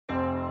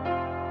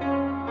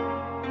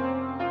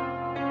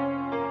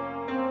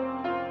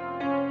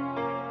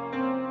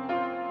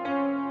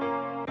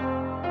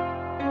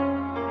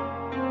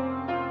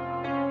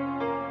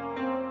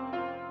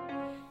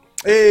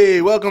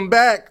Hey, welcome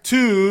back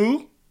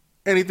to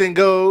Anything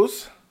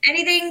Goes.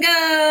 Anything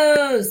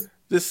goes.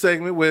 This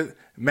segment with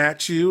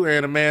Matthew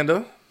and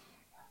Amanda.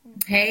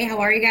 Hey, how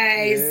are you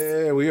guys?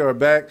 Yeah, we are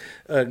back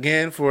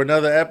again for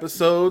another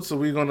episode. So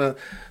we're gonna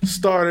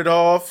start it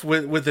off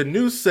with a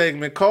new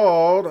segment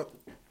called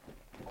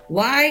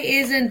Why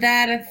isn't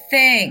that a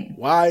thing?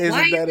 "Why Why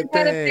Isn't That a isn't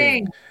that a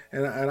Thing?" thing?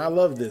 And I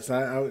love this.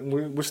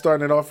 We're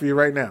starting it off for you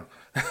right now.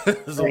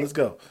 So Right. let's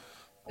go.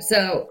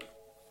 So,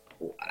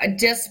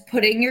 just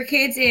putting your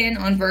kids in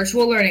on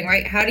virtual learning,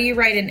 right? How do you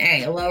write an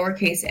A, a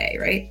lowercase a,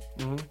 right?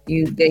 Hmm.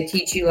 They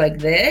teach you like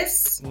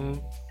this Hmm.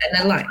 and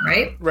a line,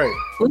 right? Right,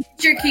 Look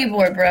at your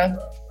keyboard, bro.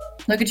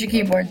 Look at your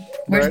keyboard.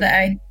 Where's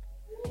right.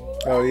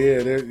 the A? Oh yeah,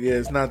 yeah.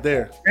 It's not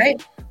there.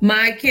 Right?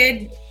 My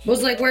kid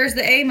was like, "Where's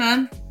the A,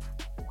 mom?"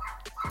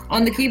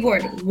 On the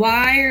keyboard.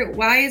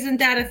 Why isn't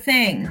that a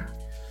thing?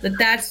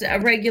 That's a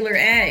regular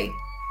A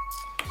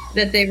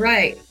that they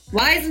write.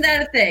 Why isn't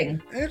that a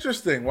thing?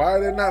 Interesting. Why are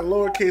there not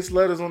lowercase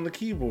letters on the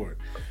keyboard?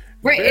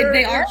 Right, Very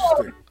they are.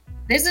 interesting.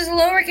 This is a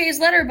lowercase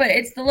letter, but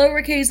it's the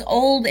lowercase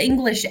old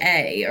English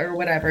A or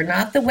whatever,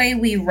 not the way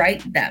we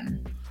write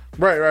them.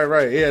 Right.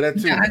 Yeah, that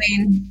Yeah, too. I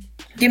mean,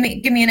 give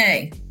me an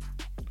A.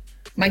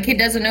 My kid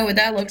doesn't know what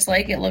that looks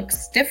like. It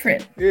looks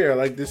different. Yeah,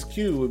 like this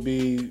Q would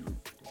be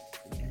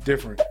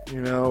different,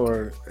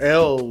 or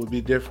L would be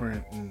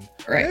different. And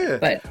Right. yeah,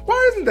 But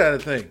why isn't that a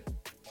thing?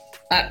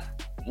 uh,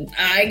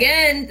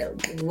 again,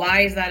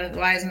 why isn't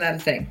that a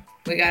thing?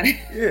 We got it.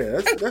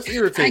 Yeah, that's I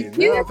irritating.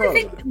 do Now I ever thought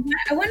think. about it.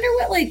 I wonder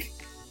what like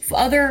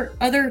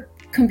other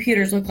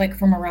computers look like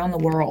from around the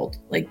world.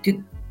 Like,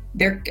 do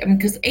they're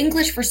because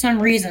English for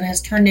some reason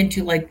has turned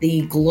into like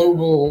the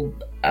global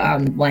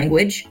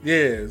language. Yeah,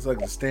 it's like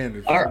the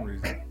standard for some Or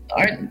reason.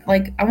 aren't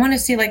like I want to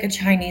see like a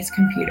Chinese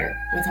computer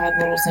with all the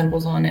little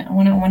symbols on it. I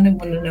want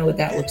to know what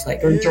that looks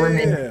like. Or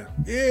German.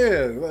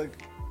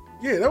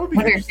 Yeah, that would be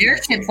Wonder if interesting their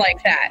to see. shit's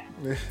like that.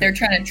 They're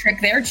trying to trick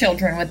their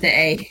children with the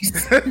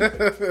A's.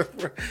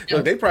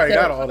 Look, they probably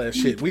got So, all that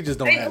shit. We just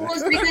don't right, have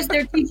almost it. because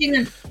they're teaching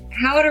them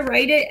how to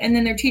write it and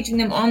then they're teaching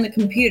them on the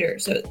computer.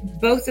 So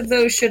both of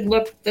those should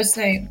look the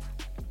same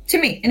to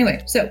me.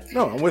 Anyway, so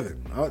No, I'm with it.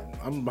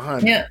 I'm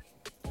behind it. yeah.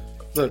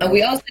 Look,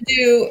 We also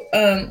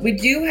we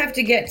do have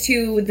to get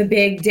to the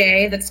big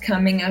day that's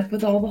coming up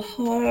with all the the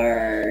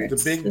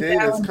hearts. big The day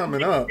that's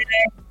coming up.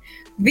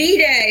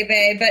 V-Day,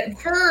 babe. But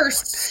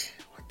first,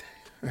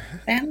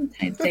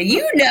 Valentine's Day.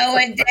 You know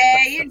it,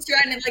 day. You're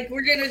trying to, like,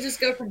 we're going to just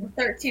go from the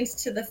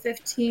 13th to the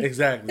 15th.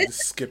 Exactly, just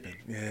skipping.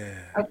 Yeah.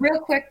 Real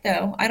quick,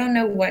 though, I don't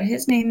know what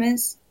his name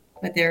is,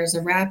 but there's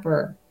a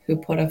rapper who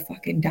put a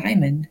fucking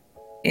diamond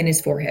in his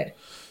forehead.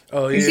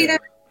 Oh You see yeah,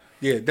 that?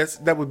 yeah.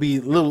 That would be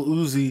Little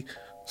Uzi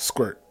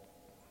Squirt.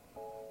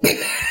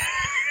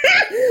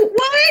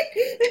 What?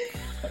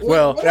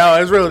 Well, What?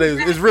 no, it's really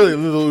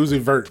Little Uzi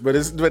Vert, but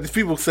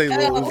people say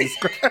Little Oh, Uzi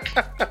Squirt,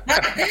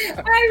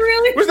 I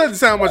really. which doesn't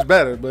sound much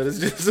better, but it's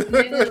just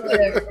Well,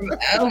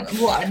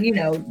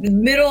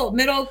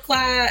 middle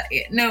class,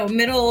 no,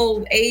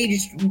 middle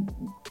aged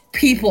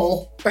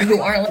people who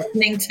aren't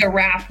listening to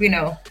rap, yeah.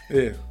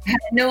 have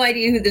no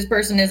idea who this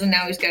person is, and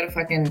now he's got a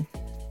fucking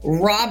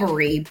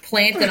robbery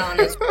planted on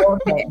his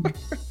forehead.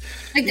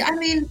 Like, He, I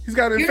mean, he's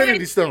got an you're not Infinity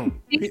even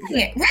Stone. seeing it,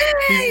 He's,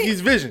 right?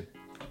 he's Vision.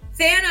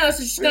 Thanos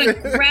is just gonna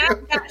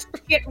grab that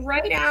shit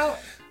right out.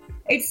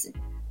 It's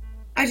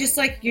I just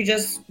like you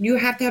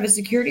have to have a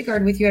security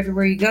guard with you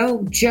everywhere you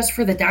go just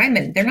for the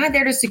diamond. They're not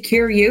there to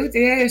secure you.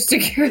 They're there to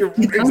secure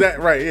them.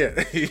 Exactly right.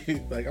 Yeah.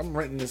 Like I'm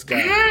renting this guy.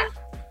 How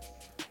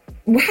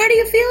do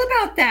you feel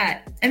about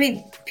that? I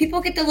mean,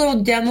 people get the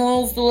little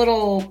demos, the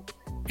little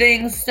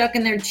things stuck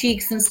in their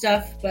cheeks and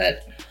stuff,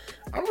 but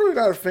I'm really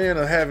not a fan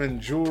of having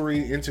jewelry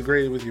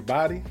integrated with your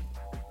body.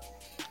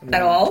 I at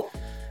mean, all.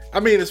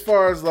 as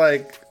far as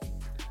like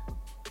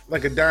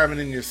a diamond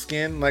in your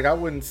skin. Like I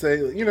wouldn't say,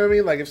 you know what I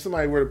mean? Like if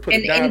somebody were to put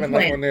An a diamond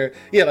like implant. on there,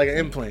 yeah, like an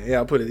implant. Yeah,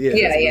 I'll put it. Yeah,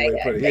 Yeah, that's a good yeah, way to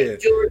yeah. put it. Like Yeah,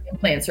 jewelry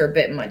implants are a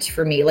bit much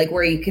for me. Like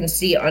where you can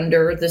see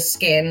under the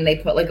skin, they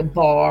put like a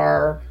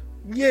bar.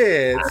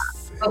 yeah.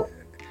 It's Oh,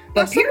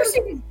 now but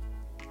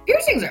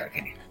piercings are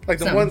okay. like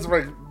the Some ones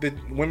like that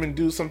women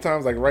do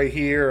sometimes, like right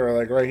here or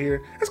like right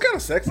here. That's kind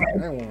of sexy. I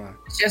don't lie.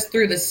 just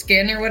through the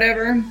skin or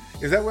whatever.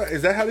 Is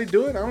that how they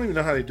do it? I don't even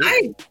know how they do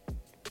it.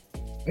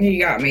 I You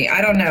got me.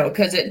 I don't know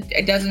because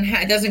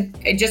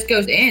it just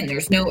goes in.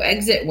 There's no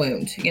exit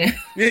wound. Yeah,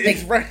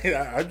 it's Like right.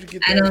 How'd you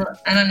get I that?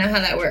 don't know how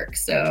that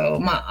works. So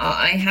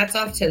I hats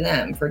off to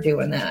them for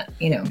doing that.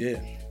 Yeah.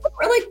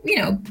 Or like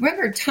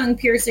remember tongue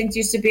piercings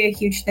used to be a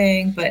huge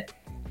thing, but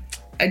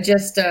I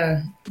just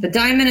the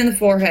diamond in the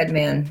forehead,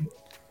 man.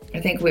 I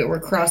think we're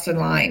crossing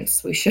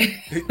lines. We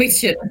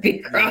shouldn't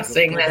be Yeah,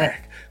 crossing go that.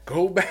 back.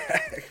 Go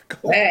back.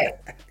 Go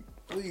Right, back.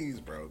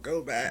 Please, bro,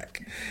 go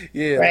back.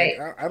 Yeah, like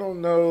right. I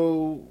don't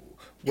know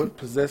what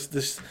possessed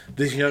this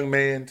young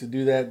man to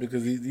do that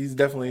because he's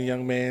definitely a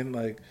young man.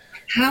 Like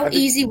How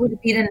easy would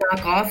it be to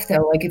knock off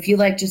though? Like if you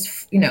like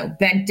just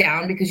bent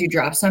down because you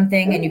dropped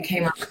something and you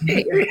came up and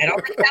hit your head on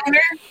the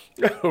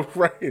counter.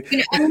 Right.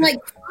 I'm like,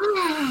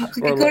 oh, I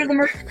go to the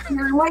emergency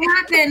room. What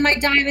happened? My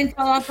diamond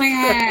fell off my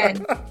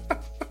head.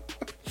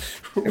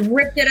 I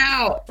ripped it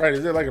out. Right.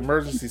 Is there like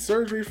emergency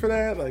surgery for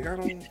that? Like I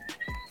don't.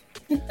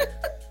 You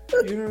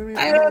know what I mean?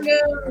 I don't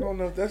know. I don't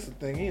know if that's the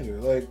thing either.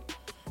 Like,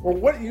 well,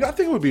 what I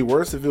think it would be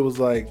worse if it was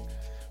like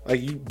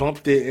you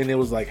bumped it and it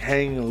was like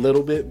hanging a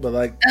little bit, but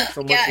like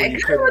so much yeah, where you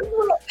it was a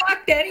little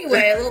cocked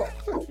anyway, a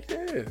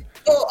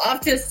little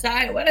off to the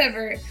side,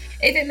 whatever.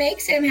 If it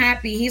makes him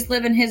happy, he's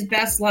living his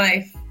best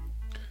life.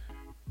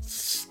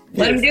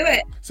 Let him do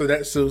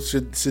it. So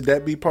should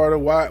that be part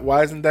of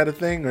why isn't that a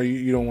thing, or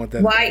you don't want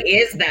that? Why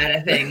is that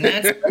a thing?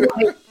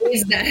 Why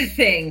is that a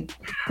thing?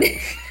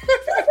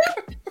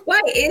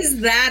 Why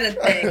is that a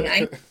thing?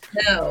 I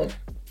know.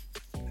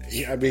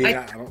 Yeah, I mean,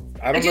 I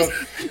don't know.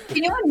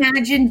 Can you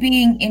imagine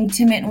being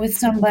intimate with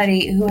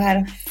somebody who had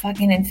a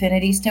fucking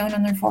infinity stone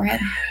on their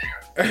forehead?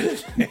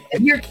 If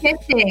you're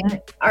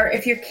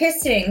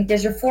kissing,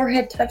 does your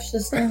forehead touch the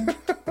stone?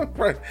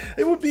 Right.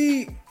 It would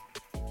be.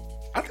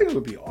 I think it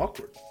would be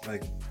awkward.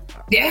 Like.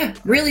 Yeah,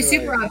 really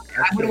super awkward.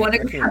 I would want to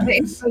grab it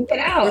and take it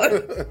out.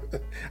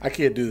 I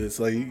can't do this.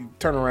 Like, you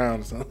turn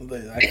around or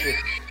something.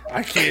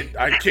 I can't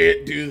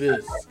do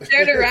this.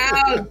 Turn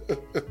around.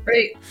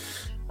 Right.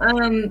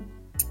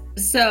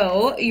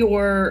 So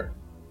your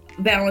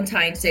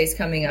Valentine's Day is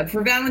coming up.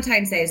 For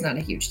Valentine's Day is not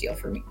a huge deal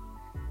for me.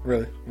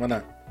 Really? Why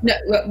not? No,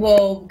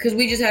 well, because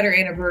we just had our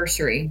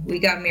anniversary. We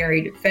got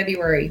married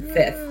February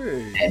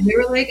 5th. And we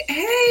were like,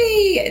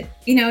 hey,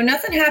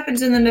 nothing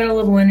happens in the middle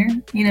of winter,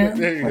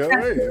 There you go.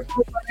 Right.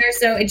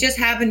 So it just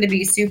happened to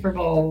be Super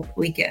Bowl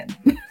weekend.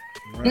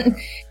 Right.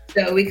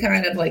 So we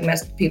kind of like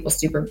messed people's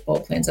Super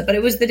Bowl plans up. But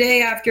it was the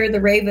day after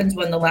the Ravens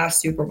won the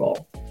last Super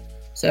Bowl.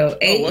 So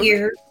 8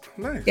 years.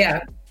 Nice.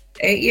 Yeah.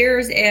 8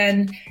 years.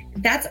 And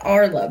that's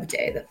our love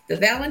day. The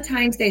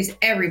Valentine's Day is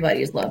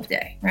everybody's love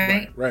day,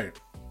 right? Right.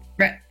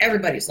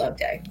 Everybody's love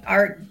day.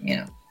 Our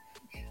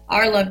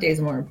love day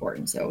is more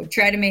important. So we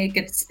try to make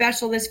it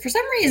special. For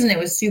some reason, it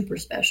was super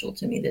special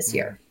to me this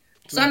year.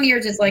 Some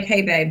years it's like,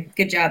 hey babe,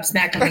 good job,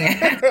 smack on the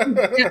ass.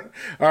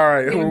 All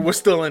right, we're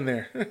still in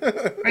there.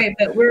 Right,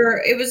 but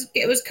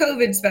it was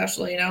COVID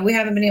special. We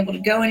haven't been able to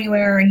go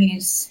anywhere, and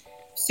he's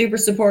super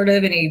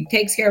supportive, and he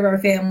takes care of our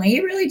family.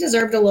 He really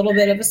deserved a little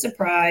bit of a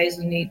surprise,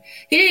 and he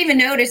didn't even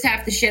notice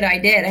half the shit I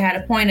did. I had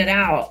to point it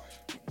out.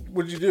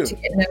 What'd you do? To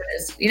get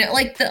noticed.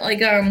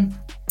 Like a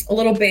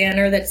little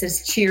banner that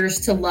says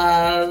 "Cheers to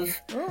Love."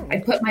 Oh. I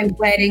put my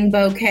wedding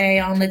bouquet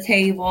on the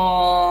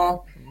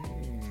table,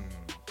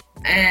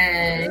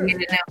 and you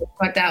didn't know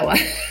what that was.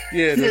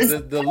 Yeah,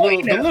 the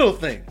little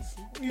things.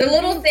 The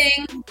little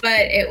things,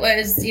 but it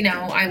was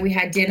we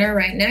had dinner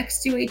right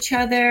next to each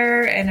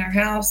other in our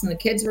house, and the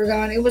kids were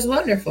gone. It was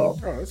wonderful.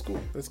 Oh, that's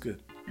cool. That's good.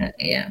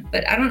 Yeah,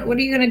 but I don't. What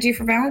are you gonna do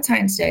for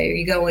Valentine's Day? Are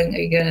you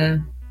gonna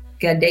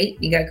get a date?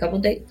 You got a couple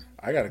dates?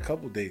 I got a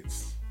couple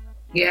dates.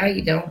 Yeah,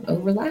 you don't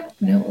overlap.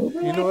 No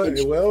overlap. You know what?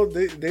 Well,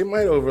 they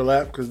might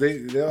overlap because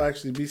they'll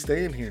actually be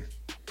staying here.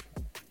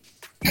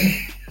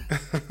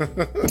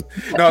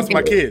 No, it's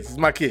my kids. It's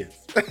my kids.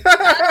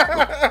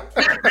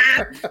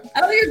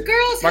 Oh, your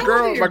girls.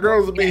 My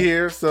girls will be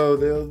here, so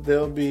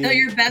they'll be. So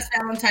your best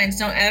Valentines.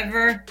 Don't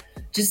ever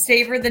just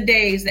savor the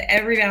days that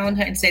every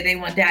Valentine's Day they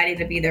want Daddy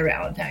to be their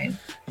Valentine.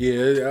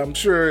 Yeah, I'm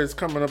sure it's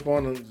coming up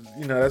on.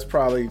 That's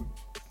probably.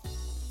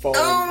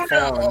 Falling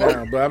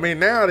down. But I mean,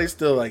 now they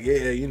still like,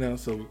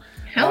 so.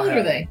 How old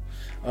are they?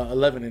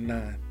 11 and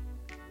 9.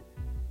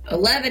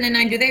 11 and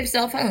 9. Do they have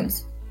cell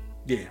phones?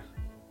 Yeah.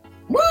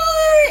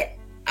 What?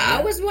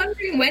 I was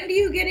wondering, when do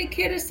you get a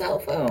kid a cell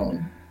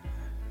phone?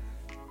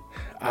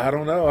 I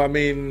don't know. I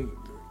mean,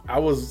 I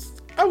don't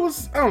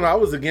know. I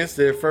was against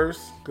it at first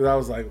because I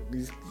was like, what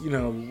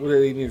do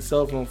they need a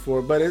cell phone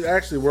for? But it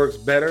actually works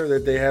better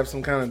that they have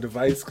some kind of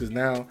device because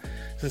now,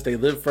 since they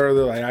live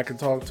further, like I can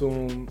talk to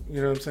them.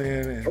 You know what I'm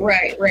saying? And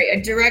right.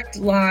 A direct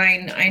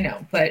line. I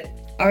know, but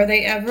are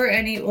they ever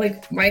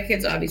my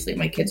kids? Obviously,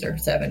 my kids are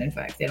 7 and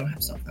 5. They don't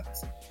have cell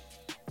phones,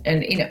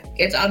 and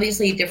it's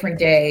obviously a different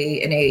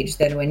day and age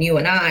than when you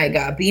and I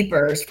got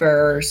beepers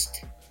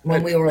first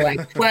when we were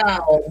like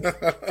 12,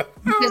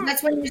 because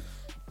that's when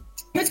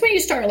you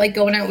start like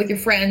going out with your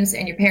friends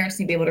and your parents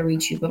need to be able to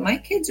reach you. But my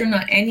kids are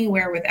not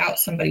anywhere without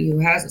somebody who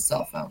has a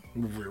cell phone.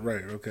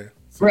 Right. Okay.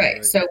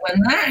 Right. So when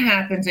that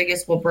happens, I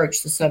guess we'll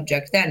broach the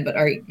subject then. But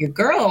are your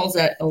girls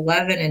at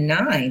 11 and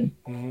 9?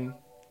 Mm-hmm.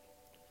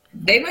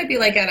 They might be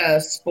like at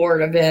a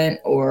sport event,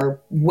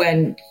 or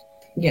when,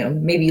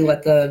 maybe you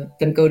let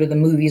them go to the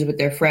movies with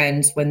their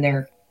friends when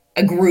they're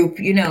a group,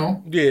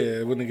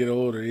 Yeah, when they get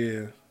older,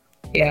 yeah.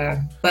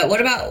 Yeah. But what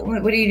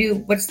do you do?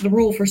 What's the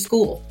rule for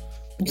school?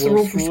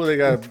 School, they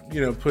got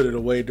to, put it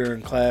away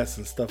during class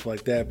and stuff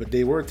like that. But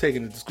they were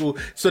taking it to school.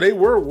 So they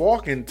were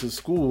walking to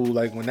school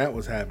like when that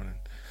was happening.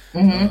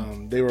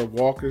 Mm-hmm. They were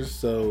walkers,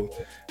 so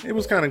it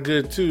was kind of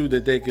good too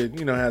that they could,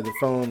 have the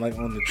phone like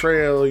on the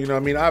trail. I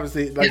mean,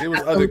 obviously, like it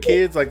was other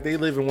kids, like they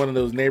live in one of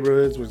those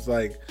neighborhoods where it's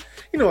like,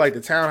 like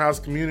the townhouse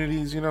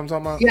communities. You know what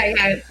I'm talking about?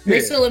 Yeah. They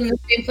still live in the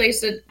same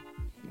place that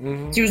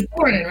she was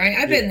born in, right?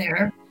 I've been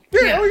there.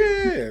 Yeah. Oh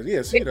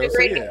yeah. So, It's a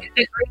great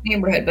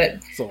neighborhood,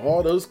 but so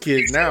all those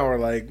kids now are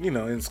like,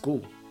 in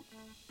school.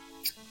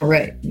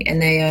 Right,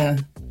 and they,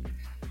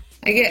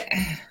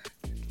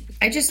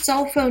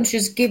 cell phones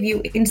just give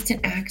you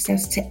instant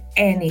access to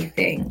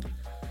anything.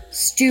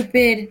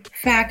 Stupid,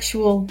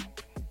 factual.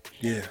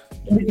 Yeah.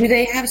 Do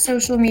they have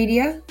social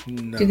media?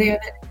 No. Do they have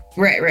it?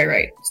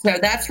 Right. So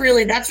that's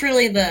really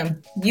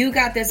you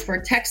got this for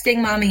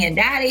texting mommy and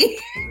daddy.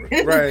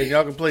 Right.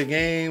 Y'all can play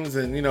games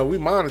and, we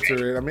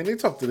monitor it. I mean, they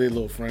talk to their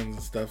little friends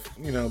and stuff,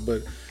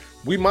 but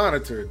we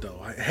monitor it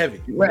though,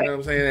 heavy. Right. You know what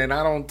I'm saying? And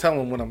I don't tell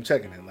them when I'm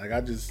checking it. Like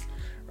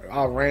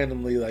I'll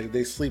randomly, like if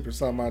they sleep or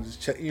something, I'll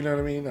just check, you know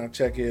what I mean? I'll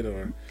check it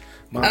or...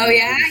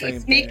 You're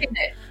sneaking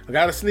it. I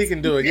gotta sneak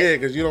and do it, yeah,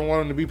 because you don't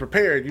want them to be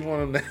prepared. You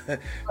want them to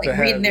like have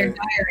reading their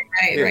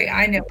diary, right?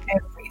 I know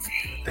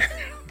everything.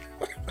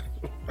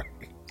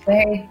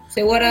 Hey,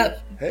 what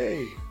up?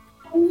 Hey.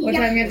 What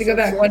time you have to go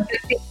back?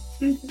 1:50?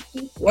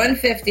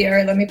 1:50. All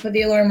right, let me put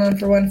the alarm on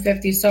for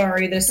 1:50.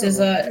 Sorry, this is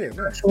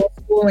virtual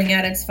schooling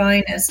at its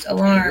finest.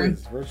 Alarm.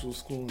 Virtual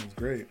schooling is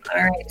great.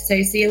 All right,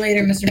 see you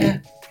later, Mr.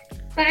 Matt.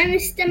 Bye,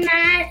 Mr.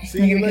 Matt.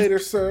 See you later,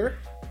 sir.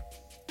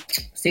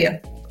 See ya.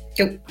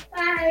 Go.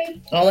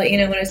 Bye. I'll let you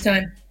know when it's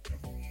time.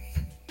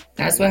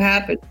 That's what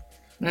happened.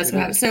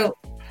 So,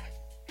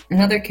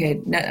 another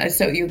kid.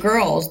 So, your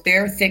girls,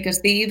 they're thick as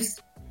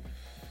thieves?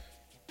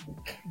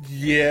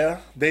 Yeah,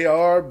 they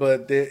are,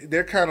 but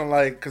they're kind of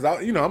like, because,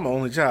 I'm an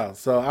only child,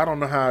 so I don't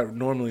know how it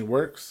normally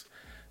works,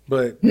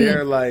 but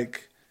they're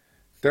like,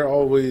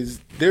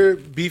 they're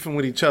beefing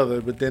with each other,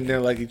 but then they're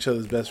like each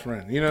other's best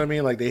friend. You know what I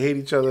mean? Like, they hate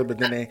each other, but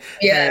then they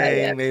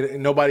hang.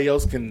 Nobody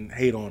else can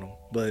hate on them,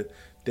 but...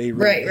 They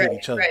really hate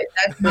each other. Right.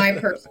 That's my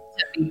person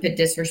to be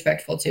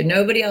disrespectful to.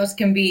 Nobody else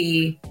can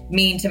be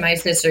mean to my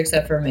sister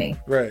except for me.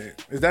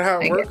 Right. Is that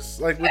how it works?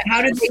 Like, with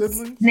how do they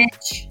siblings?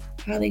 snitch?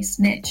 How do they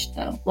snitch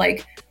though?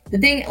 Like the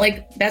thing,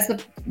 like that's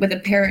with a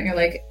parent. You're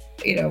like,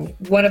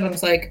 one of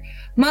them's like,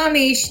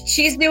 "Mommy,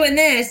 she's doing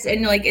this,"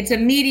 and like it's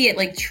immediate,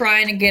 like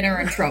trying to get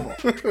her in trouble.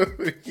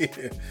 Yeah.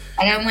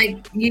 And I'm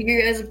like, you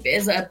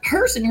as a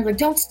person, you're like,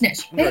 "Don't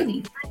snitch,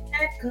 baby."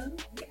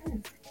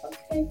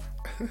 Okay.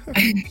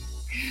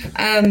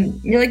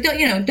 You're like,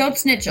 don't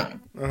snitch on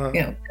him.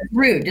 Uh-huh.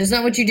 Rude. That's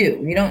not what you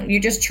do.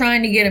 You're just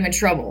trying to get him in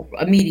trouble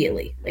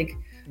immediately. Like,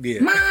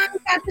 Mom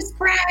got the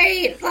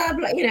Sprite, blah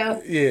blah.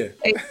 Yeah.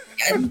 Like,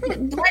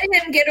 letting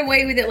him get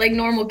away with it like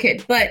normal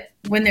kids. But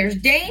when there's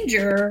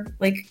danger,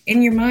 like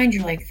in your mind,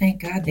 you're like,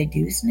 thank God they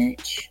do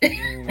snitch.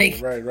 Like,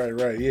 right.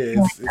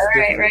 Yeah. It's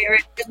right.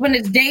 Because when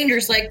it's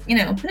dangerous, like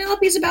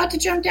Penelope's about to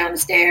jump down the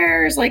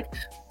stairs. Like,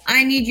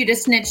 I need you to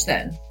snitch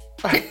then.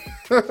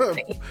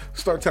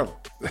 Start telling.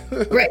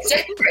 Right.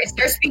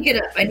 Start speaking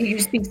up. I need you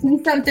to speak.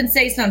 See something.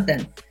 Say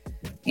something.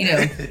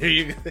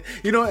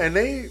 And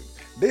they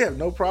have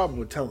no problem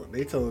with telling.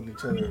 They telling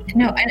each other.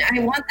 No, and I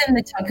want them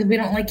to tell because we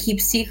don't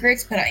keep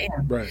secrets. But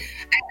right.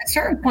 At a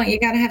certain point, you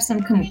got to have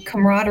some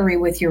camaraderie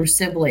with your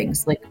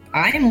siblings. Like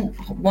I'm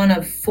one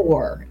of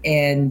 4,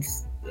 and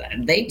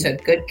they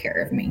took good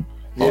care of me.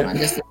 Hold on,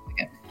 just a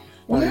second.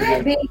 What,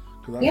 baby?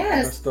 Yes.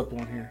 I messed up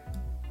on here.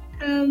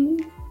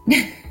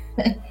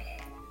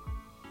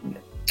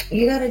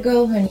 You gotta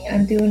go, honey.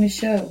 I'm doing a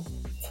show.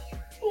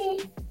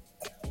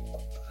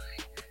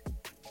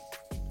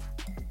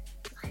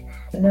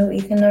 No,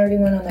 Ethan already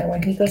went on that.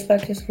 When he goes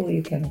back to school,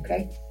 you can,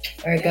 okay?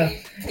 All right, go.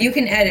 You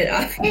can edit,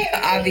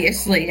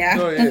 obviously, yeah?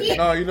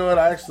 No, you know what?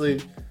 I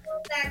actually...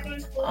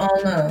 Oh,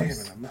 no. Damn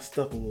it, I messed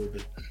up a little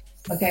bit.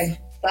 Okay,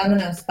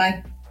 vámonos.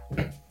 Bye.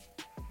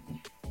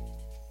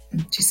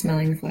 She's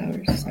smelling the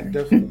flowers. I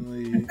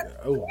definitely...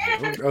 Oh,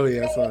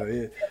 yeah, I saw it.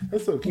 Yeah.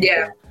 That's so cute.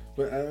 Yeah.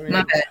 Though. But,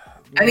 My bad.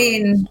 I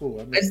mean, cool.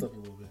 I messed up a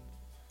little bit.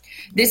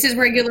 This is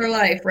regular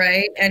life,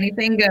 right?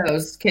 Anything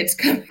goes. Kids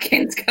come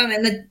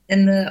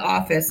in the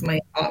office, my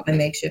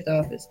makeshift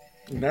office.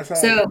 And that's how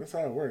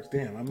it works.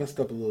 Damn, I messed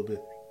up a little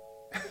bit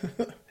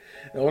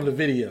on the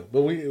video.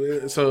 But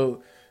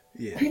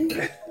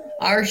yeah.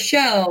 Our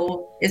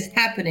show is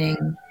happening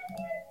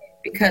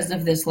because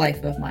of this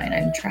life of mine.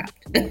 I'm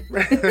trapped.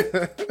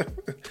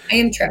 I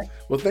am trapped.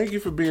 Well, thank you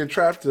for being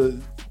trapped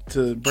to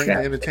bring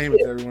the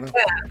entertainment to everyone else.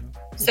 Yeah.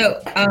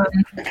 So,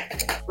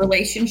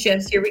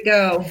 relationships, here we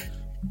go.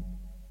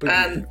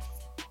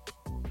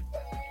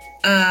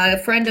 A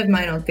friend of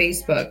mine on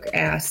Facebook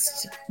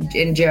asked,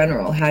 in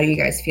general, how do you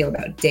guys feel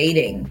about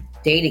dating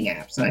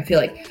apps? And I feel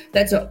like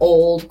that's an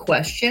old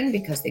question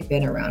because they've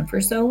been around for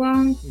so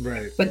long.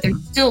 Right. But they're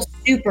still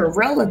super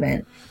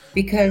relevant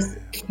because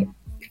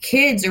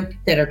kids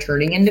that are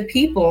turning into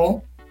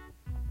people,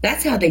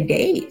 that's how they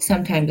date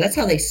sometimes. That's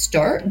how they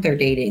start their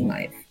dating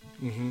life.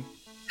 Mm-hmm.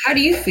 How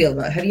do you feel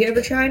about it? Have you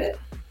ever tried it?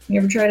 You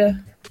ever try to?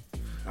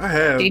 I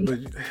have, but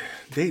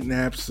dating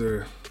apps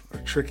are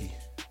tricky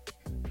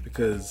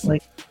because,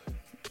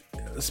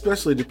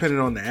 especially depending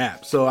on the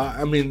app. So,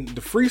 I mean, the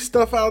free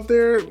stuff out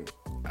there,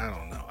 I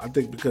don't know. I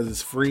think because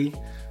it's free,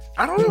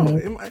 I don't know.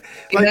 Mhm. It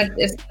might,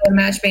 Is that a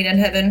match made in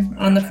heaven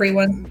on the free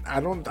one? I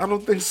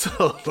don't think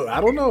so.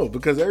 I don't know,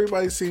 because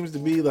everybody seems to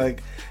be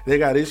like they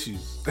got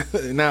issues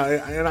now,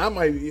 and I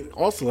might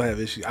also have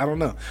issues. I don't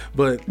know,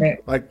 but Right.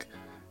 like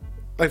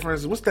for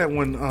instance, what's that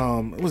one?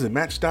 Was it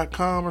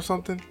Match.com or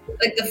something?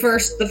 Like the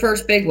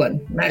first big one,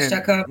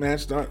 Match.com. And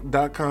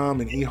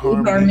Match.com and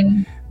eHarmony.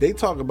 eHarmony. They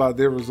talk about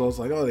their results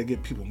like, oh, they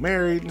get people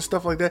married and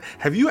stuff like that.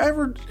 Have you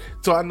ever?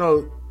 So I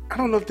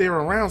don't know if they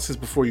were around since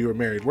before you were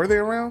married. Were they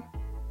around?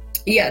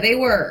 Yeah, they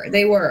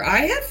were. I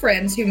have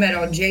friends who met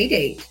on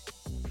JDate,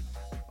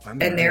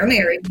 and they're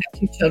married,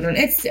 have 2 children.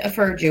 It's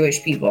for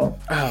Jewish people.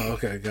 Oh,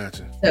 okay,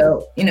 gotcha.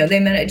 So, they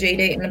met at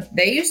JDate, and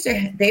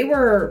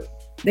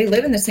they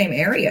live in the same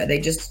area. They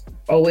just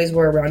always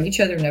were around each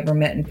other, never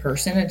met in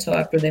person until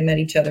after they met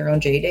each other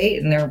on JDate,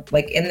 and they're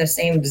like in the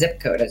same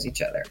zip code as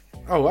each other.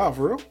 Oh, wow,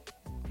 for real?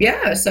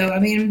 Yeah, so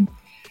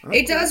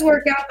it does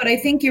work out, but I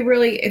think you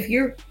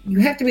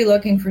have to be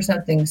looking for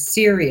something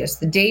serious.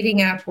 The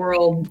dating app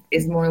world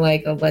is more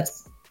like a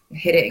let's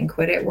hit it and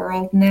quit it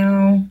world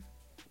now.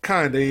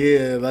 Kinda,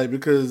 yeah. Like,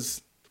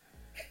 because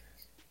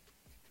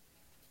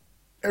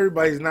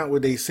everybody's not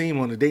what they seem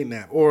on the dating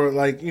app, or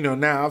like,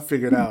 now I've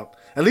figured out,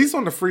 at least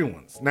on the free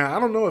ones. Now I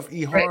don't know if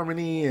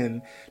eHarmony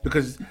and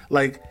because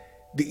like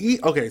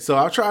okay, so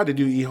I tried to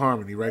do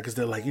eHarmony, right? Because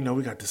they're like,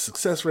 we got the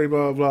success rate,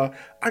 blah blah blah.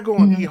 I go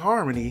on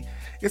eHarmony,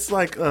 it's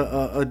like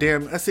a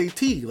damn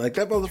SAT. Like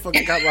that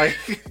motherfucker got like,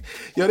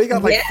 they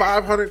got like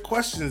 500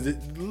 questions,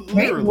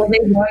 literally. Right. Well, they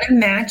want to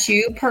match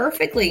you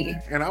perfectly.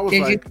 And I was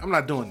I'm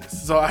not doing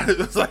this. So I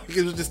was like,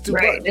 it was just too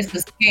much. Right, this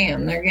is a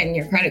scam. They're getting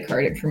your credit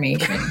card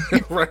information.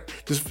 Right,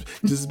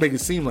 just make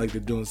it seem like they're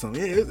doing something.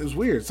 Yeah, it's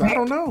weird. So I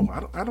don't know. I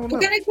don't know.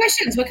 What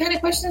kind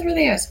of questions were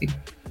they asking?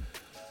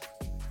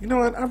 You know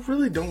what? I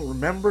really don't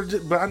remember,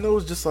 but I know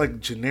it's just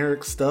like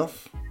generic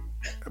stuff.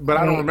 But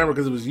I don't remember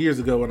because it was years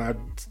ago when I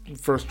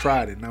first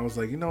tried it, and I was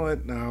like, you know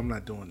what? No, I'm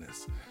not doing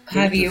this.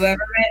 Have you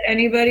ever met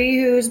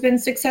anybody who's been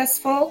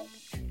successful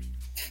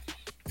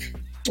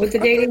with the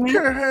dating app?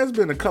 There has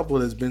been a couple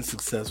that's been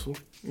successful,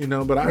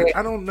 but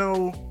I don't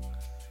know.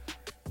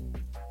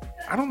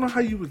 I don't know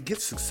how you would get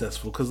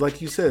successful because,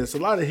 like you said, it's a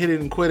lot of hit it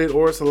and quit it,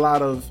 or it's a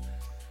lot of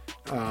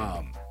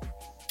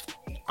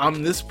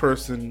I'm this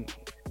person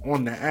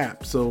on the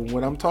app, so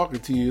when I'm talking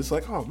to you, it's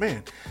like, oh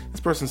man, this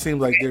person seems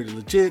like they're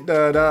legit,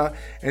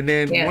 and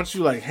then once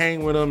you like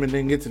hang with them and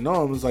then get to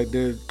know them, it's like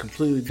they're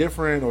completely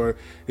different, or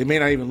they may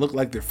not even look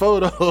like their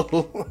photo.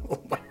 Oh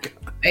my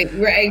god,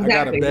 Exactly. I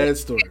got a bad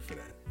story for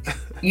that.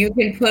 You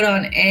can put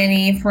on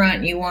any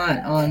front you want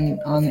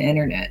on the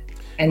internet,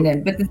 and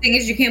but the thing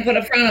is, you can't put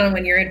a front on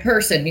when you're in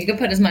person. You can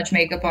put as much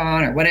makeup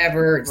on or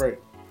whatever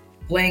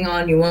bling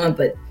on you want,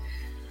 but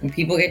when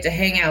people get to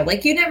hang out,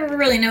 like you never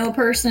really know a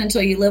person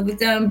until you live with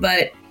them,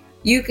 but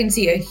you can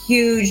see a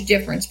huge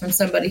difference from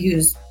somebody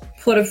who's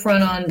put a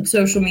front on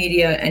social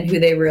media and who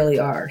they really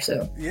are.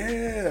 So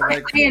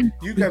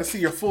you got to see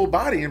your full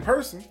body in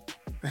person.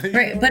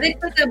 Right, but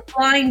it's like a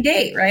blind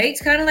date, right?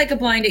 It's kind of like a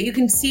blind date. You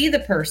can see the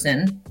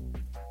person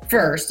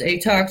first and you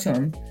talk to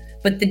them,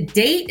 but the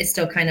date is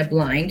still kind of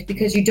blind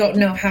because you don't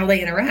know how they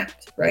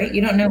interact, right?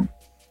 You don't know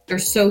their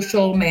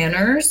social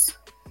manners.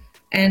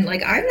 And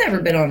like, I've never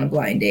been on a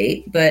blind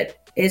date,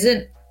 but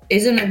isn't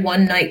a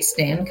one night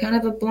stand kind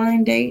of a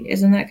blind date?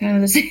 Isn't that kind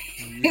of the same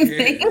thing?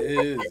 It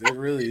is. It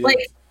really is.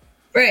 Like,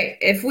 right.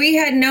 If we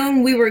had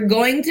known we were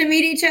going to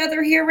meet each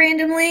other here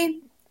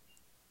randomly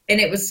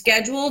and it was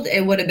scheduled,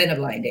 it would have been a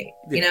blind date,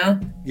 Yeah.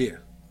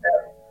 So,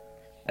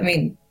 I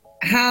mean,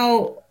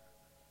 how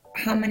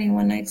many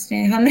one night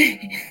stands? How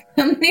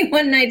many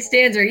one night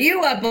stands are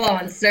you up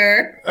on,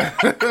 sir?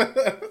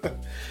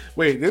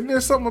 Wait, isn't there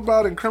something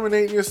about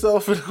incriminating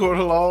yourself in the court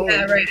of law?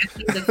 Yeah, right.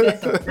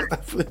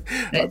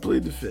 I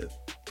plead the fifth.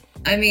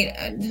 I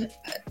mean,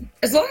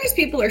 as long as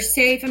people are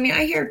safe. I mean,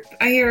 I hear,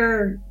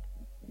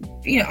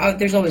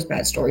 there's always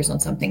bad stories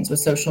on some things with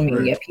social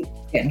media. Right.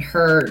 People getting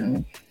hurt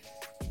and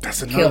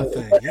that's another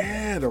thing.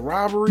 Yeah, the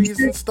robberies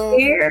and stuff.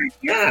 Scared.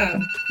 Yeah,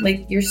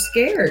 like you're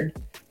scared.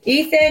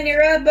 Ethan,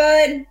 you're up,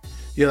 bud.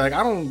 Yeah, like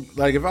I don't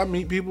like if I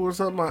meet people or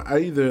something. I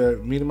either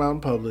meet them out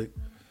in public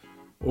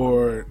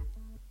or.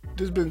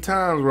 There's been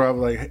times where I'm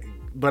like,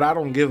 but I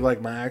don't give like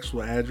my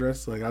actual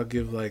address. Like I'll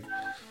give like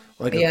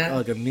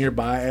a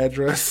nearby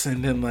address,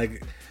 and then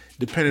like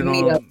depending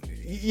on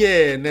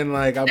and then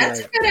like I'm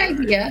that's like, a good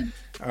idea.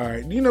 All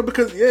right,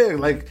 because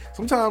like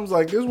sometimes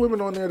like there's women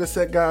on there that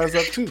set guys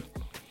up too.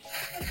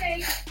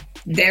 Okay.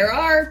 There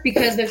are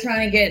because they're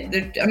trying to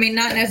get. I mean,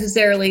 not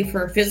necessarily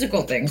for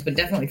physical things, but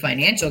definitely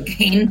financial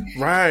gain.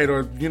 Right,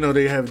 or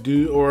they have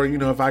or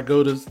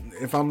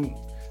if I'm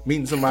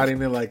meeting somebody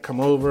and they're like come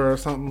over or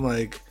something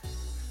like.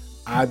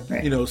 I,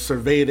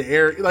 survey the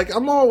area. Like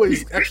I'm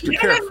always extra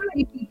careful. How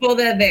many people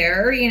that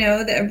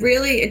that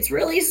really, it's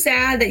really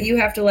sad that you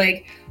have to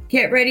like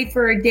get ready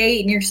for a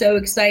date and you're so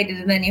excited,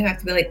 and then you have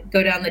to be like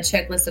go down the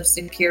checklist of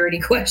security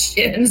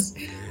questions.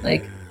 Yeah.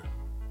 Like,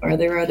 are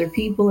there other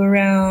people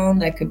around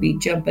that could be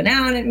jumping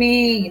out at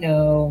me?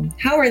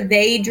 How are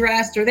they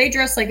dressed? Are they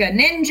dressed like a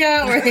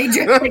ninja, or are they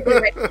dressed like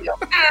they're ready to go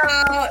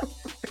out?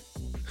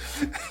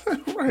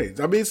 Right.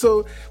 I mean,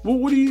 so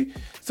what do you?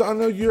 So I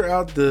know you're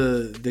out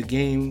the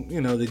game,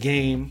 the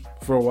game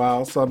for a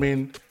while. So I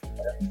mean,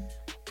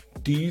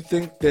 do you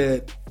think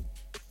that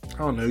I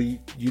don't know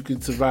you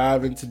could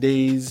survive in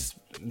today's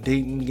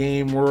dating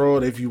game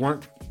world if you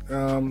weren't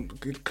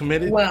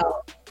committed?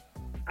 Well,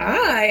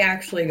 I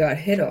actually got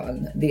hit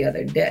on the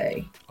other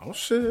day. Oh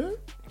shit!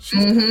 She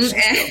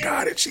still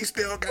got it. She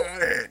still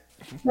got it.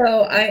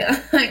 So I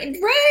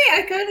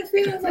kind of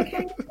feel like,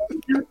 hey,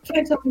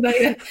 can't tell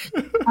anybody that.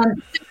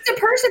 It's a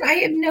person I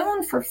have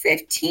known for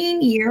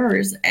 15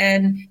 years,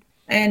 and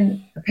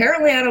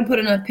apparently I don't put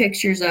enough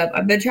pictures up.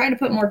 I've been trying to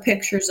put more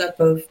pictures up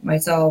of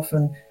myself,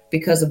 and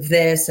because of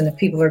this, and if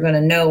people are going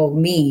to know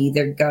me,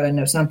 they're got to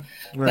know some.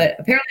 Right. But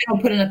apparently I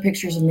don't put enough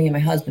pictures of me and my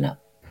husband up.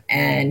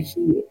 And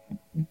he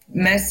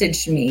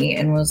messaged me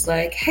and was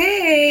like,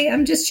 hey,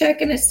 I'm just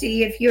checking to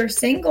see if you're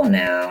single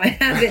now. I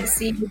haven't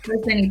seen you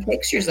put any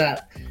pictures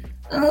up.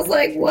 I was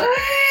like, what?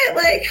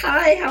 Like,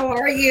 hi, how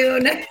are you?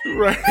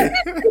 Right.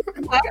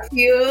 Fuck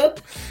you.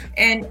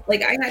 And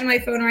like, I had my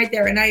phone right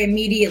there, and I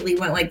immediately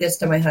went like this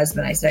to my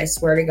husband. I said, I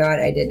swear to God,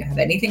 I didn't have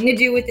anything to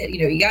do with it.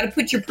 You got to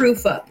put your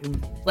proof up.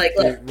 Like,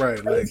 look.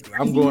 Right. Like,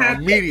 I'm going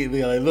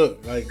immediately. Like,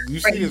 look, like, you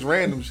see this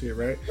random shit,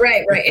 right?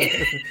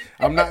 Right.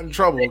 I'm not in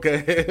trouble, okay?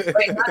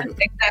 Right,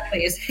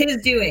 exactly. It's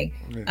his doing.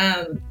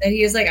 Yeah. And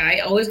he was like, I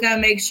always got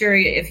to make sure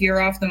if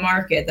you're off the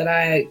market that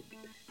I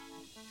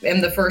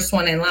am the first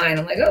one in line.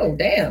 I'm like, oh,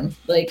 damn.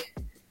 Like,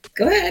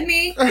 go ahead,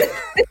 me.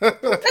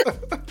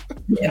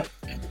 Yeah.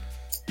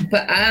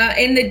 But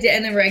in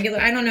the regular,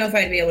 I don't know if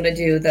I'd be able to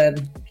do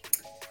the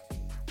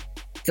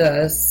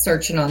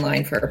searching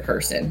online for a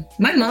person.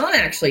 My mom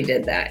actually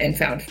did that and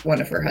found one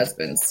of her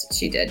husbands.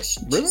 She did.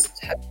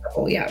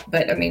 Really? Yeah.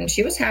 But I mean,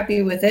 she was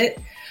happy with it.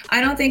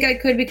 I don't think I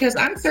could because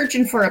I'm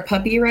searching for a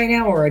puppy right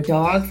now or a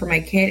dog for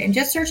my kid, and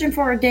just searching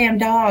for a damn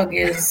dog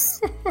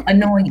is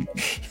annoying.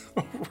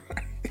 Right.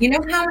 You know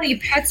how many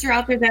pets are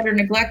out there that are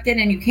neglected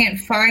and you can't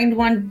find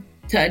one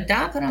to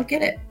adopt? I don't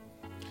get it.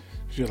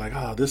 You're like,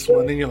 oh, this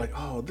one. Then you're like,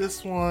 oh,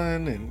 this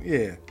one. And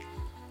yeah.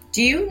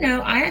 Do you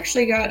know, I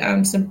actually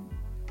got some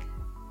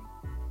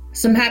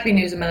happy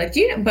news in my life.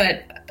 Do you know,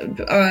 but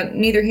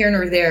neither here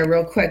nor there,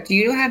 real quick. Do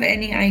you have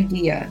any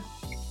idea?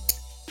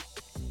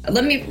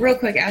 Let me real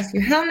quick ask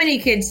you, how many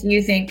kids do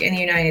you think in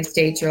the United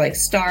States are like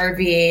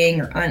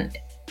starving or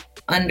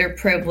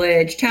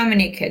underprivileged? How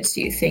many kids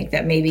do you think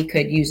that maybe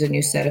could use a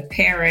new set of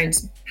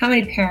parents? How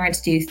many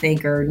parents do you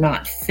think are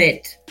not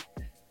fit?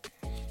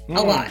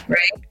 A lot,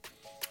 right?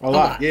 A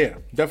lot, yeah,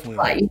 definitely. A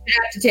lot. You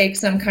have to take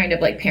some kind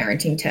of like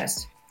parenting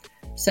test.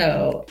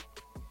 So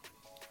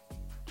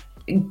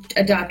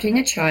adopting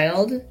a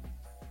child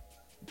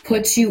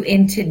puts you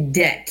into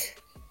debt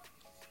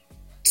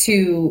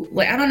to,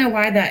 like, I don't know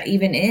why that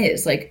even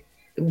is. Like,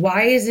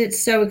 why is it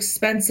so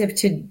expensive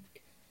to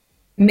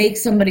make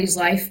somebody's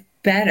life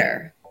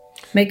better?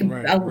 Make a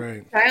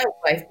child's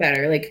life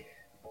better? Like,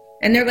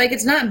 and they're like,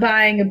 it's not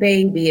buying a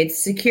baby,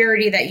 it's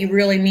security that you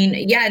really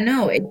mean. Yeah,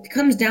 no, it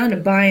comes down to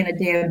buying a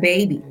damn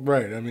baby.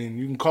 Right. I mean,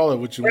 you can call it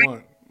what you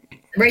want.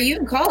 Right, you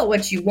can call it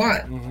what you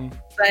want. Mm-hmm.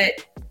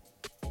 But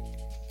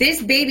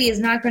this baby is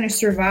not going to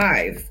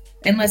survive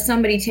unless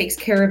somebody takes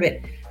care of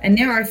it. And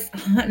there are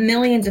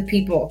millions of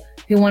people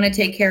who want to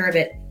take care of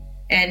it.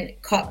 And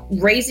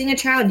raising a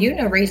child,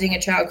 raising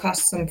a child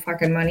costs some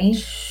fucking money.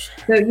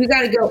 So you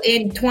got to go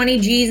in 20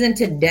 G's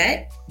into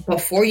debt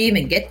before you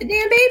even get the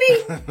damn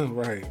baby.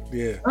 Right,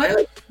 yeah.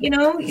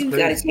 You've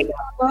got to take it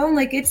out alone.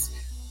 Like, it's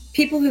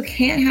people who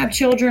can't have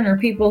children or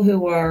people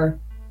who are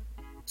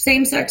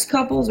same-sex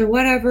couples or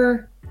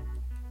whatever.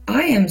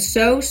 I am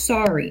so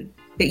sorry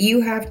that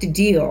you have to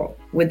deal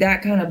with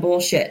that kind of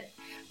bullshit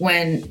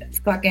when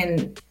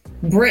fucking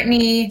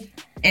Brittany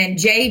and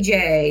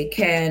JJ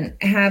can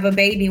have a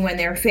baby when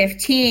they're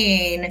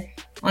 15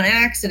 on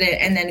accident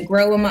and then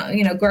grow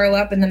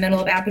up in the middle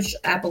of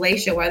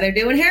Appalachia while they're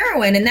doing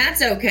heroin, and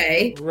that's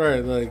okay.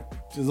 Right, like,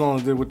 as long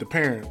as they're with the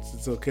parents,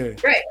 it's okay.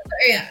 Right,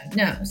 yeah,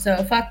 no,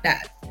 so fuck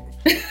that.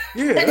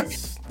 Yeah,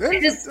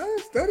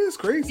 that is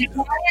crazy.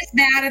 Why is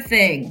that a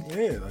thing?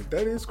 Yeah, like,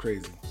 that is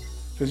crazy.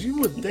 Because you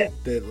would think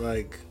that,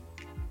 like,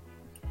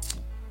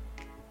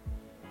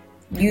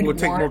 you would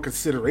take more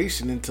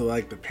consideration into,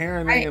 like, the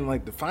parenting and,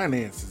 like, the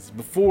finances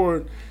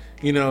before,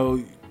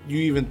 you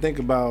even think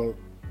about,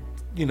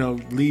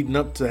 leading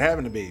up to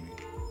having a baby.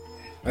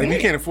 Like, you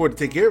can't afford to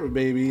take care of a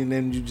baby and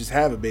then you just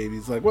have a baby.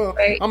 It's like, well,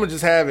 I'm going to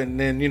just have it and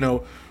then,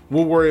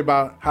 we'll worry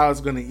about how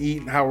it's going to eat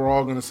and how we're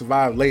all going to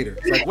survive later.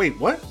 It's like, wait,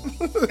 what?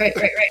 Right.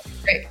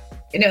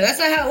 That's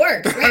not how it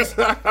works. Right? That's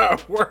not how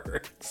it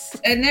works.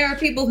 And there are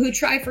people who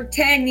try for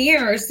 10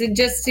 years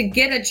to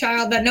get a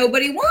child that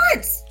nobody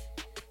wants.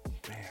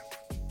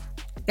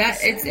 That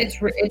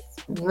it's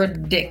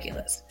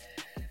ridiculous,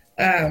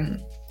 out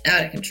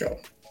of control.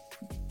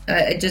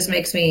 It just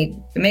makes me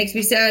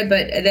sad.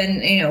 But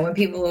then when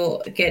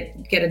people get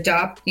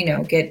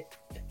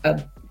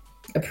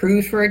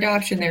approved for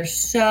adoption, they're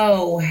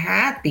so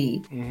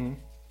happy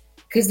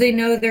because they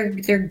know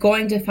they're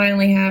going to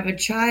finally have a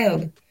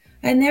child.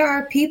 And there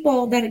are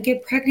people that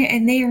get pregnant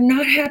and they are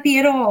not happy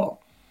at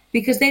all.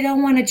 because they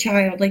don't want a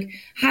child. Like,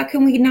 how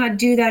can we not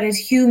do that as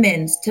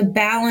humans to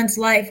balance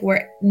life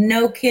where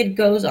no kid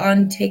goes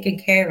untaken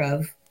care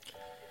of?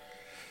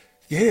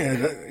 Yeah,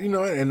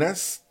 and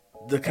that's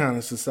the kind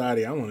of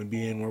society I want to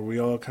be in, where we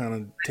all kind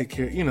of take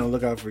care,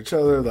 look out for each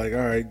other. Like, all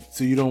right,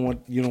 so you don't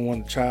want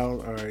a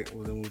child, all right,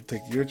 well then we'll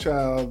take your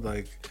child.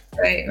 Like,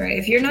 right.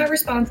 If you're not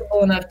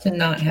responsible enough to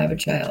not have a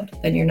child,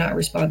 then you're not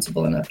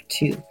responsible enough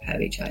to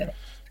have a child.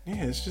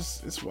 Yeah,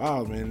 it's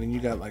wild, man. And you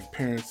got like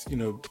parents,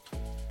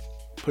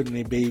 putting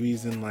their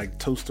babies in like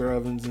toaster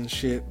ovens and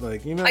shit,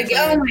 like, oh my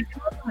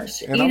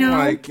gosh, and I'm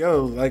like,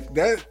 yo, like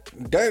that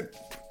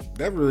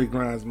really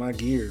grinds my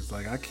gears.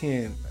 Like, I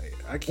can't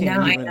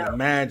even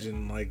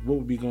imagine like what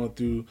would be going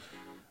through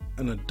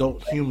an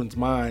adult human's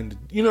mind,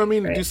 you know what I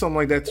mean, to do something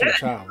like that to a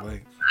child.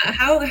 Like,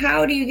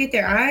 how do you get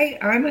there?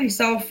 I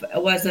myself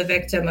was a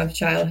victim of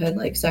childhood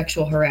like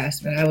sexual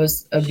harassment. I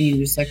was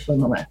abused, sexually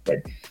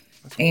molested,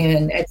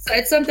 and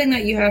it's something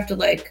that you have to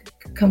like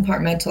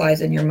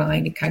compartmentalize in your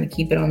mind and kind of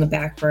keep it on the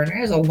back burner.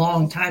 It was a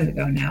long time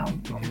ago now,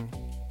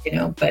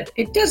 but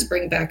it does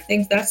bring back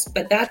things.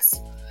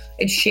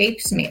 It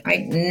shapes me.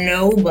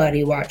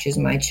 Nobody watches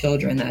my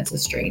children that's a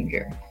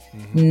stranger.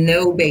 Mm-hmm.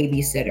 No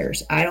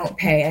babysitters. I don't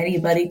pay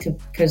anybody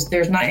because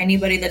there's not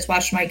anybody that's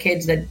watched my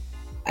kids that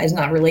is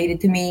not related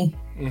to me,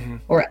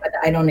 or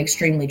I don't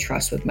extremely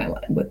trust with my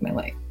life.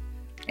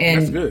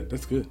 And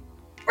That's good.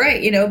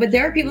 Right, but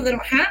there are people that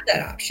don't have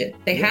that option.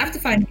 They have to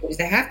find a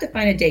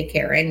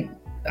daycare, and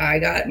I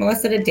got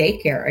molested at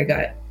daycare. I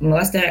got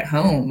molested at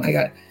home.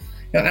 I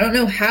don't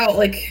know how,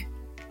 like,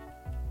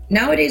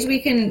 nowadays we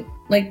can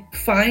like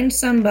find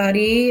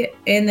somebody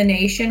in the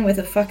nation with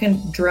a fucking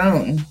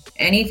drone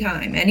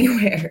anytime,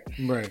 anywhere.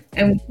 Right.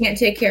 And we can't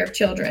take care of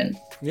children.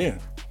 Yeah.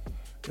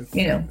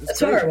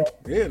 It's horrible.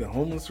 Yeah, the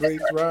homeless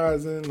rate's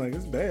rising. Like,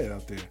 it's bad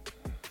out there.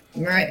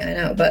 Right, I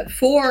know. But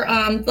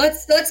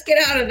let's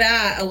get out of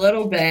that a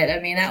little bit.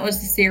 I mean, that was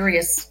the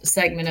serious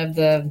segment of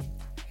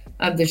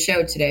the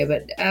show today,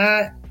 but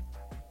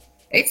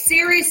it's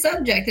serious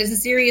subject. It's a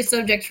serious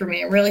subject for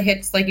me. It really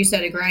hits, like you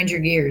said, it grinds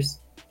your gears.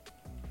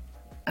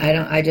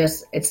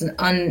 It's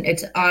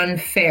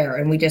unfair,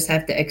 and we just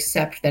have to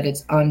accept that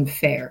it's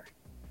unfair.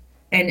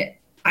 And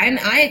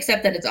I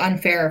accept that it's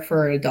unfair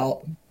for an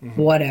adult,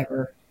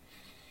 whatever.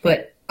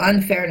 But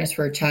unfairness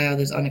for a child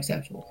is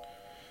unacceptable.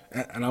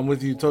 And I'm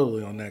with you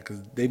totally on that,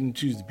 because they didn't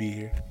choose to be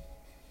here.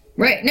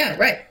 Right. No,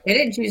 right. They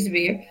didn't choose to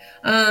be here.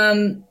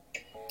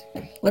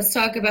 Let's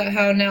talk about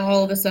how now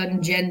all of a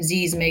sudden Gen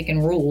Z's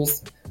making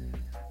rules.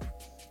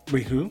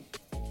 Wait, who?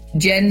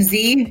 Gen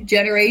Z,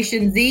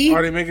 Generation Z.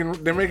 They're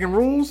making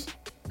rules?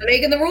 They're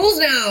making the rules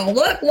now.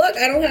 Look,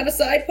 I don't have a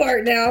side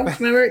part now.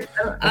 Remember,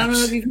 I don't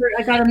know if you've heard,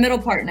 I got a middle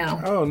part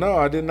now. Oh, no,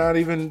 I did not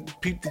even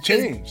peep the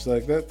change.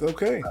 Like, that's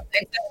okay.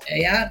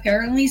 Yeah,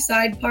 apparently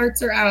side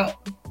parts are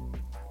out.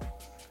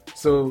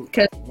 So,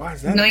 why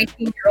is that?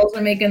 19-year-olds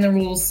are making the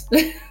rules.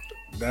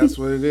 That's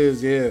what it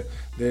is, yeah.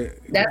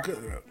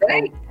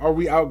 Right. Are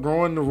we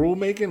outgrowing the rule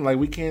making? Like,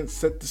 we can't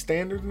set the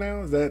standards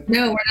now? Is that?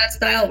 No,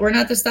 we're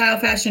not the style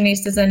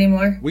fashionistas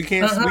anymore. We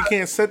can't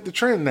set the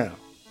trend now.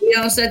 We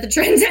don't set the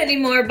trends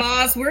anymore,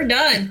 boss. We're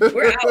done.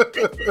 We're out.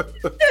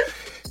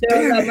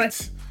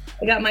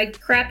 I got my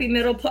crappy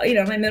middle part,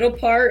 my middle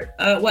part.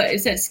 What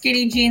it said,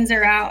 skinny jeans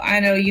are out.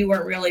 I know you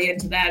weren't really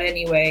into that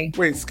anyway.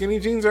 Wait, skinny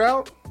jeans are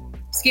out?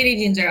 Skinny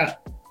jeans are out.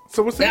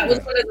 So what's that? That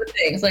was one of the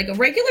things. Like, a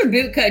regular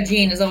bootcut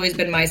jean has always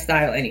been my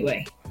style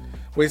anyway.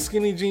 Wait,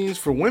 skinny jeans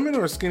for women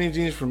or skinny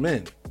jeans for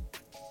men?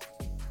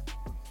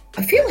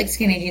 I feel like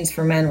skinny jeans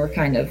for men were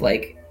kind of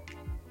like,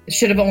 it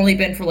should have only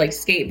been for like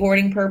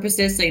skateboarding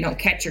purposes, so you don't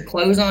catch your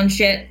clothes on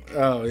shit.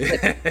 Oh,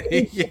 yeah.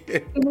 Yeah.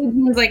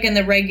 Like in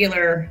the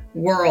regular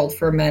world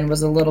for men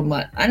was a little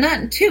much.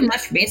 Not too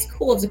much for me. It's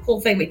cool. It's a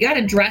cool thing, but you got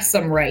to dress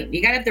them right.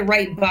 You got to have the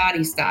right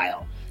body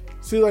style.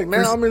 See, like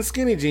now I'm in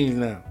skinny jeans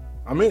now.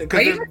 I'm in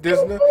because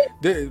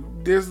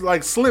there's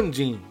like slim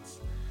jeans.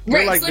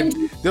 They're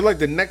like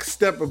the next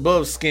step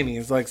above skinny.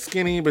 It's like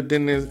skinny, but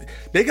then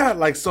they got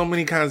like so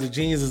many kinds of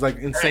jeans. It's like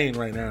insane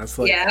right now. It's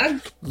like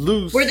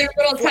loose. Where they're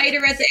a little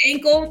tighter at the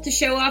ankle to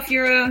show off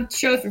your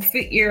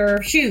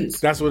your shoes.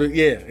 That's what it.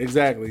 Yeah,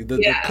 exactly.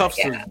 The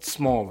cuffs are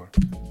smaller.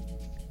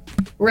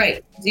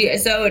 Right. Yeah,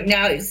 so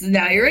now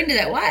you're into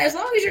that. Why? As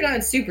long as you're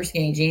not super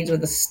skinny jeans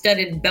with a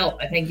studded belt,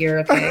 I think you're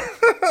okay.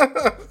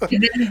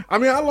 I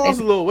mean, I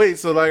lost a little weight,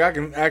 so like I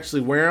can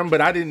actually wear them,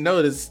 but I didn't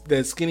notice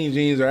that skinny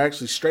jeans are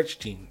actually stretch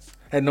jeans.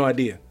 I had no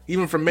idea,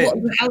 even for men.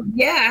 Well,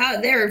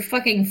 they're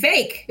fucking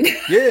fake.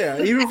 Yeah,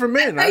 even for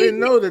men, I didn't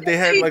know that they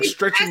had like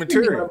stretchy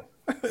material.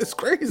 It's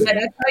crazy. But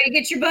that's how you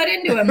get your butt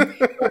into them.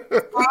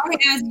 Strong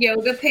has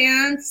yoga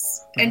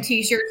pants and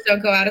t-shirts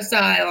don't go out of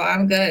style.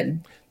 I'm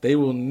good. They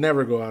will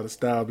never go out of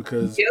style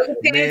because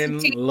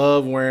men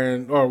love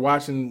wearing or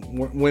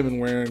watching women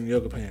wearing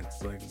yoga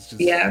pants. Like it's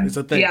just, it's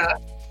a thing. Yeah.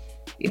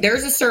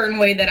 There's a certain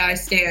way that I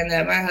stand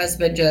that my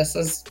husband just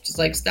was just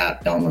like,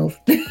 stop, don't move.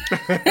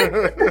 Stop,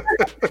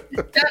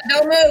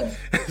 don't move.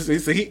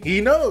 So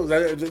he knows.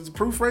 There's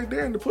proof right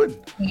there in the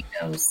pudding. He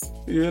knows.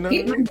 You know?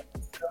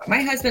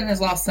 My husband has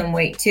lost some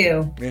weight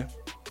too. Yeah.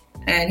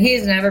 And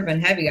he's never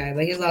been a heavy guy,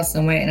 but he's lost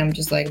some weight. And I'm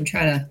just like,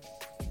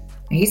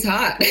 he's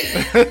hot.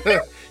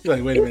 You're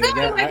like, wait a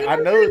minute. I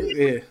know.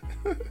 Yeah.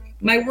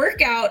 My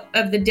workout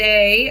of the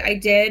day I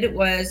did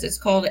was, it's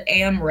called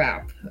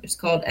AMRAP. It's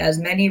called as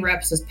many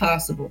reps as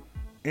possible.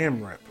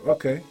 AMRAP.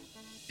 Okay.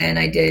 And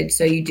I did,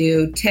 so you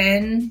do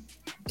 10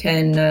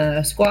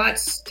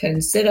 squats, 10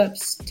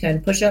 sit-ups,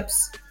 10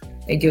 push-ups.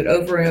 They do it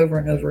over and over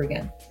and over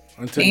again.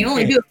 Until and you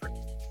only do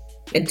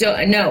it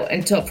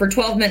until for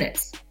 12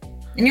 minutes.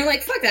 And you're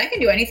like, fuck that, I can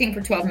do anything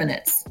for 12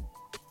 minutes.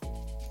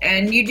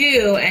 And you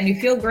do, and you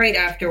feel great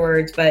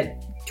afterwards,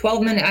 but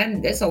 12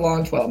 minutes, it's a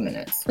long 12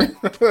 minutes.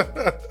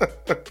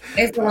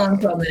 It's a long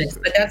 12 minutes,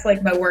 but that's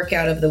like my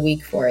workout of the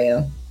week for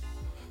you.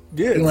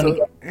 Yeah,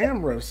 so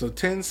AMRAP, so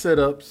 10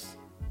 sit-ups,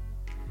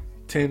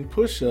 10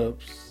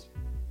 push-ups,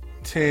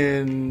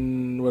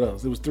 10, what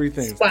else? It was 3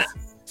 things.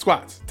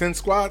 Squats. 10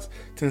 squats,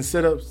 10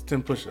 sit-ups,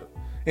 10 push-ups.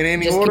 In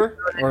any order?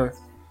 Or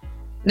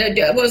no,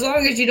 well, as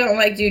long as you don't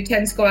like do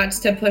 10 squats,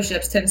 10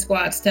 push-ups, 10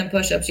 squats, 10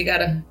 push-ups, you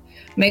gotta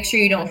make sure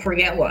you don't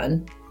forget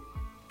one.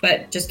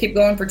 But just keep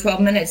going for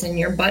 12 minutes and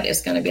your butt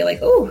is gonna be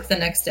like, ooh, the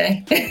next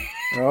day.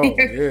 Oh,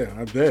 yeah,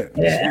 I bet.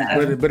 Yeah.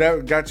 But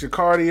that got your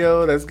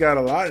cardio, that's got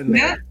a lot in there.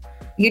 Yeah.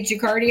 Get your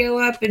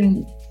cardio up,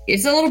 and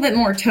it's a little bit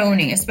more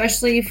toning,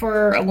 especially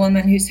for a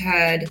woman who's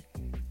had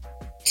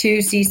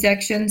 2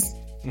 C-sections.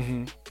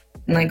 Mm-hmm.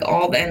 And like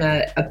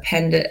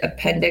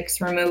appendix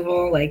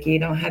removal, like you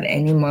don't have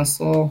any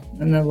muscle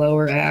in the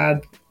lower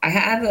ab. I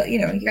have you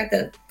got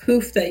the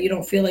poof that you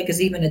don't feel like is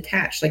even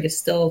attached, like it's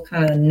still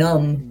kind of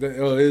numb.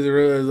 Oh, is it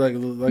really like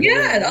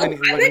yeah, a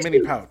mini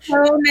pouch?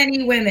 So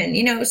many women,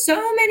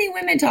 so many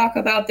women talk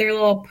about their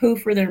little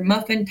poof or their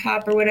muffin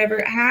top or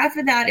whatever. Half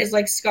of that is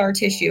like scar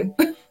tissue.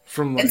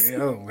 From like,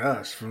 oh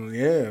gosh,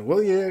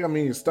 well, yeah. I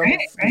mean, your stomach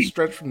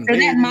stretch from the so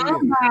baby. That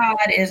mom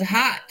bod is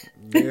hot.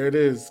 There it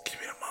is. Give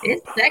me a mom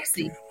it's bod.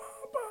 sexy.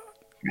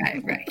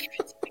 Right.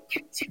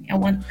 I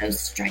want those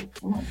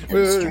stripes.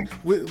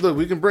 Look,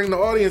 we can bring the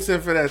audience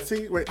in for that.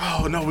 See, wait.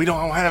 Oh no, we don't.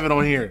 I don't have it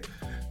on here.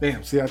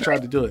 Damn. See, I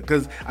tried to do it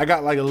because I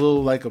got like a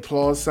little like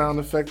applause sound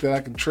effect that I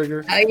can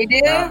trigger. Oh, you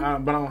do? But I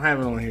don't have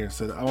it on here.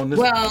 So on this.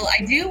 Well,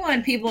 I do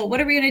want people.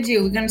 What are we gonna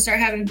do? We're gonna start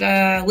having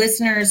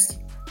listeners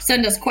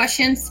send us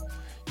questions.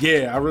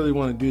 Yeah, I really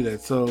want to do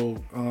that. So.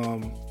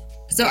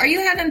 So are you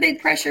having big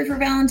pressure for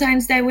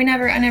Valentine's Day? I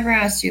never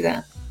asked you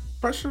that.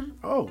 Pressure?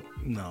 Oh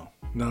no,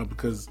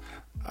 because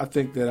I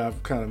think that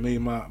I've kind of made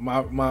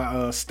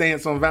my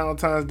stance on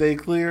Valentine's Day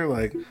clear.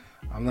 Like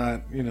I'm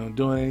not,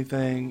 doing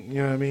anything.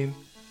 You know what I mean?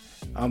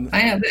 I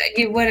know,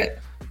 but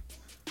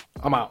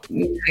I'm out. I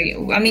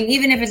mean,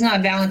 even if it's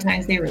not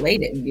Valentine's Day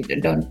related, you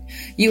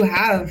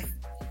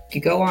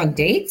go on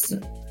dates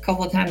a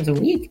couple of times a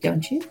week,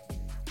 don't you?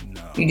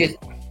 No. You just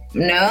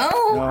no.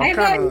 I'm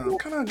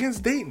kind of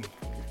against dating.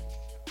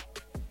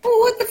 Well,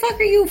 what the fuck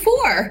are you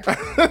for?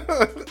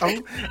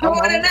 I'm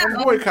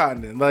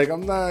boycotting it. Like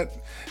I'm not,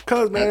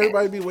 cause man,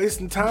 everybody be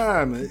wasting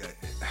time.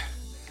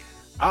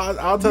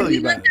 I'll tell you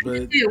about it.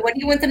 But what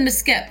do you want them to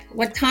skip?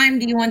 What time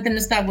do you want them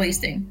to stop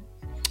wasting?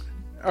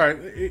 All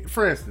right.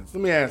 For instance,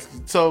 let me ask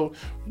you. So,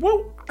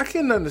 I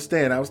can't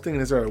understand. I was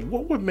thinking this earlier.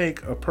 What would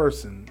make a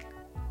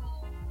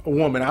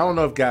woman? I don't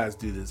know if guys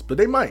do this, but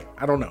they might.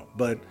 I don't know.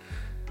 But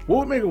what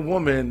would make a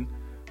woman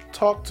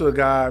talk to a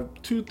guy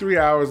 2-3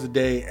 hours a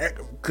day,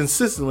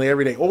 consistently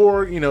every day,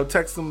 or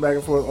text them back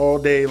and forth all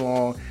day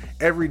long,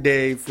 every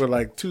day for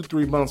like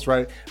 2-3 months,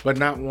 right? But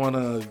not want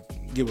to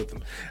get with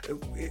them.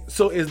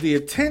 So is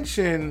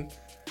attention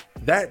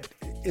that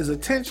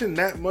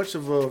much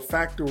of a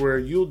factor where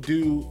you'll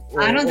do,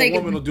 or I don't think a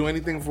woman will do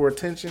anything for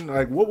attention?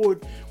 Like what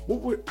would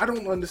I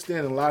don't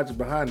understand the logic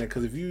behind that,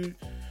 because if you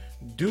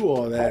do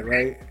all that,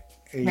 right,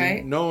 and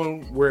you know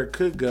where it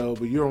could go,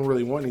 but you don't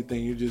really want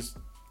anything, you just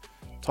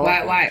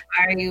why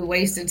are you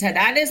wasting time?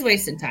 That is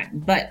wasting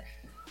time. But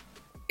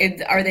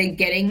are they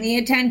getting the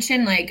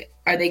attention? Like,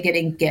 are they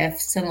getting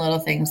gifts and little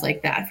things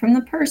like that from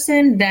the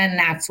person? Then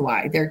that's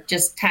why they're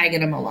just tagging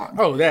them along.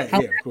 Oh, yeah,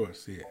 of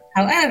course, yeah.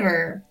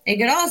 However, it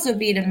could also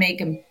be to make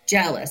him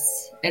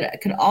jealous.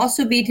 It could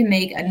also be to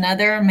make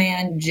another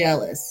man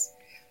jealous.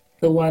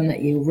 The one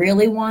that you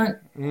really want,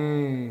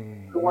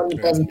 the one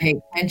that doesn't pay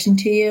attention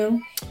to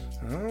you.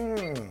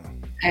 Oh.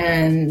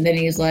 And then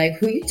he's like,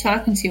 who are you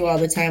talking to all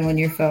the time on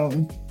your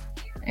phone?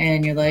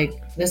 And you're like,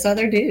 this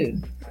other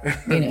dude,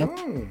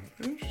 Interesting.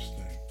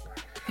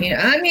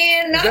 I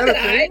mean, not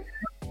that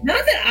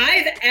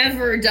I've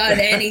ever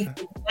done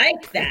anything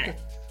like that.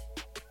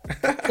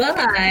 But,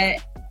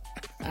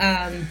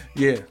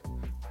 yeah.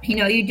 They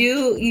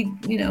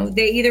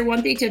either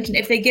want the attention.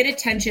 If they get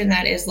attention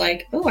that is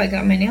like, oh, I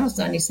got my nails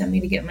done. He sent me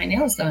to get my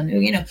nails done.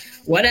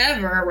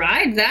 Whatever,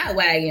 ride that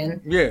wagon.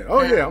 Yeah.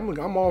 Oh, yeah.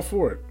 I'm all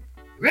for it.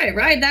 Right,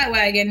 ride that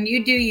wagon.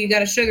 You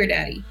got a sugar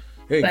daddy.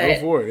 Hey, go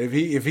for it.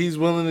 If he's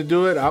willing to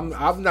do it, I'm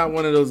not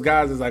one of those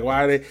guys that's like,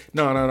 why are they?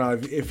 No.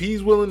 If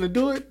he's willing to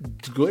do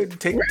it, go ahead and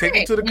take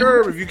it to the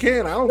curb if you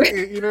can. I don't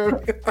care. I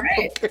don't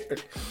care.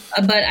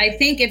 But I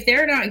think if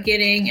they're not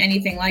getting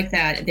anything like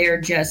that,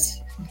 they're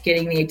just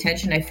getting the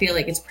attention, I feel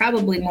like it's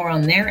probably more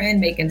on their end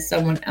making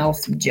someone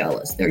else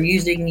jealous. They're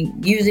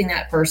using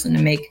that person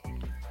to make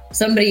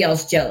somebody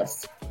else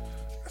jealous.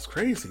 That's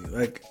crazy.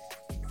 Like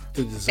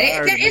the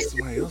desire to make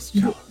somebody else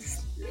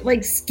jealous.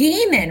 Like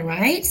scheming,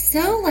 right?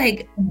 So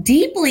like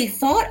deeply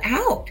thought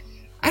out.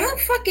 I don't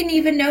fucking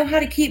even know how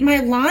to keep my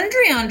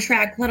laundry on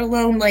track, let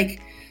alone like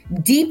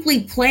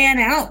deeply plan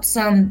out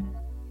some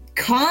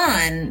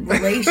con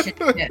relationship.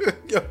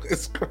 Yo,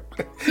 it's crazy.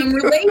 Some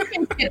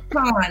relationship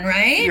con,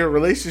 right? Your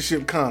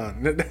relationship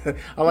con.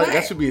 I like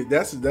that. Should be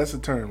that's a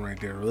term right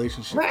there.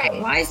 Relationship. Right.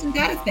 Con. Why isn't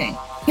that a thing?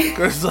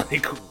 Because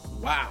like,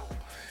 wow.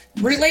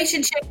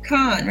 Relationship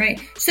con, right?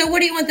 So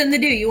what do you want them to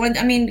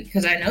do?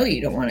 Because I know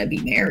you don't want to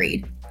be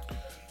married.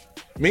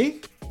 Me?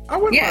 I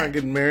wouldn't mind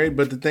getting married,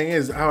 but the thing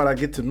is, how would I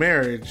get to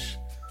marriage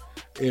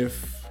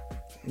if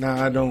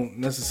I don't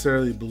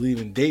necessarily believe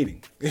in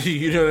dating?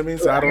 You know what I mean?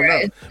 So I don't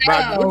know. But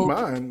I wouldn't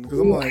mind because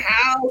I'm like,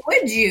 how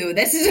would you?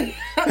 This is.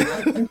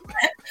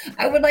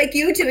 I would like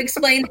you to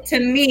explain to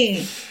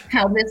me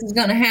how this is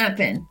going to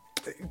happen.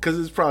 Because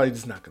it's probably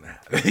just not going to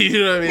happen.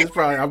 You know what I mean?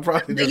 I'm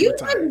probably just You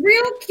retired. look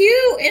real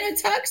cute in a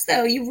tux,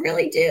 though. You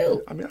really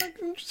do. I mean,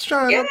 I'm just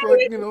trying up, Do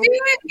it. Get up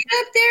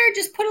there.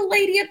 Just put a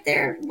lady up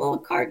there, a little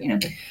cart,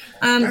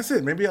 That's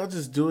it. Maybe I'll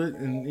just do it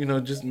and,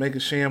 just make a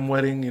sham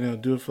wedding,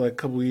 do it for like a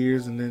couple of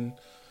years and then.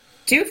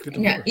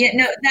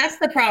 That's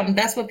the problem.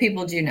 That's what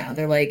people do now.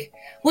 They're like,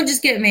 we'll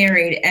just get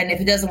married, and if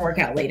it doesn't work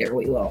out later,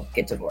 we will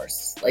get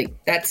divorced. Like,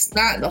 that's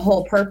not the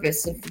whole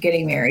purpose of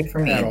getting married for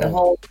me. The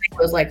whole thing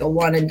was like a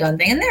one and done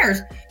thing. And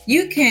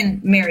you can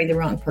marry the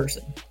wrong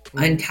person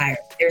entirely.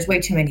 There's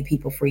way too many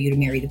people for you to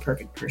marry the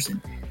perfect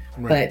person.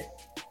 Right.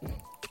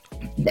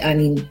 But I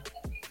mean,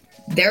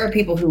 there are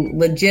people who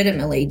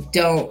legitimately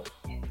don't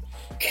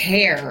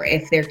care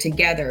if they're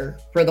together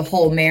for the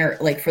whole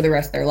like for the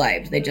rest of their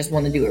lives. They just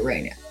want to do it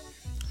right now.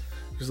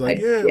 It's like,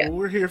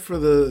 we're here for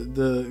the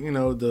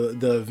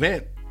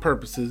event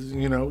purposes.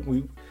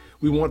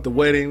 We want the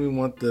wedding, we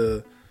want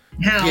the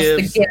house,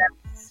 gifts. The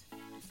gifts.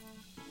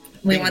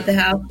 We want the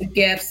house, the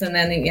gifts, and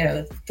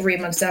then 3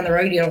 months down the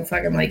road, you don't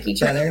fucking like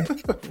each other.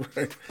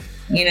 Right.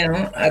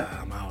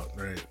 I'm out.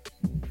 Right.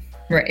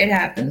 Right. It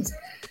happens.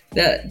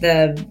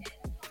 For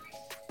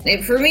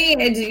me,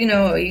 it's, you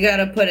got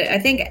to put it. I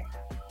think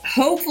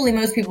hopefully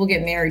most people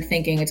get married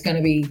thinking it's going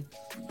to be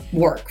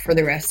work for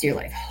the rest of your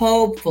life.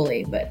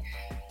 Hopefully, but.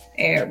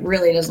 It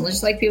really doesn't.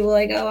 Just like people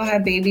like, oh, I'll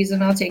have babies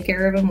and I'll take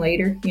care of them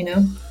later, It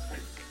know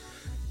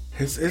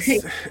how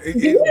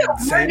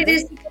hard it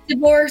is to get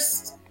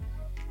divorced?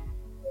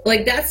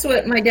 Like, that's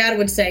what my dad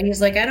would say.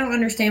 He's like, I don't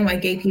understand why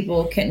gay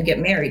people couldn't get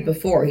married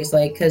before. He's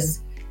like,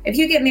 because if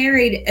you get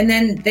married and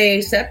then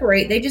they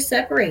separate, they just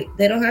separate.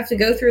 They don't have to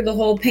go through the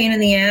whole pain in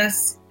the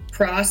ass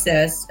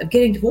process of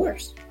getting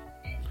divorced.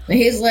 And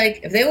he's like,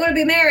 if they want to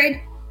be married,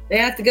 they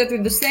have to go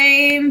through the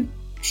same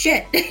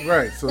shit.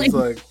 Right. So it's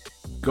like,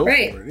 go for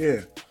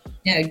it,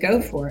 Yeah,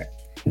 go for it.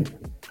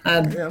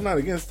 I'm not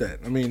against that.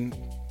 I mean,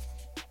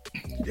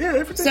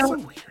 everything's so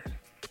weird.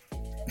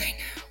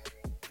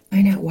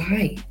 I know.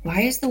 Why?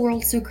 Why is the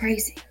world so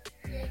crazy?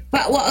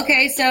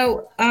 Okay,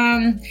 so,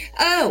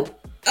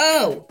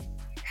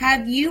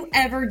 have you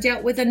ever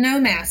dealt with a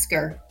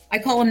no-masker? I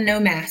call them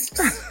no-masks.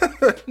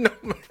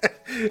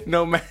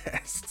 No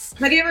masks.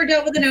 Have you ever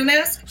dealt with a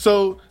no-mask?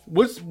 So,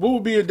 what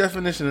would be your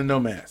definition of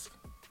no mask?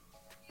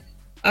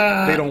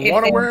 They don't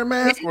want to wear a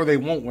mask, or they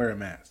won't wear a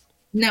mask.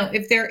 No,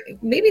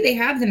 maybe they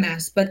have the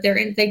mask, but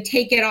they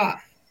take it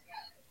off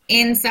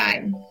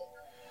inside.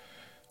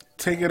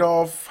 Take it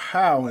off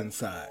how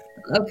inside?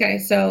 Okay,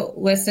 so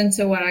listen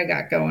to what I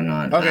got going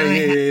on.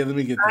 Okay, let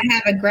me get this. I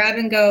have a grab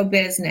and go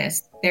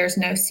business. There's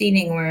no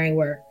seating where I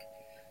work.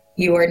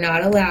 You are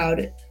not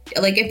allowed.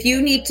 Like, if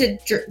you need to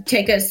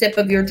take a sip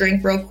of your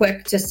drink real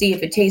quick to see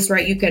if it tastes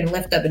right, you can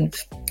lift up and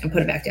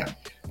put it back down.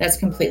 That's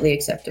completely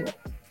acceptable.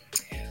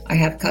 I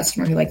have a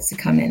customer who likes to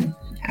come in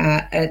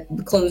at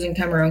the closing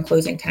time, around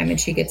closing time, and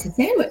she gets a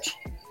sandwich.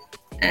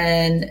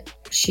 And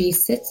she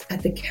sits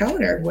at the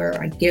counter where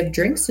I give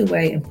drinks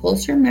away and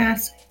pulls her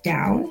mask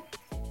down,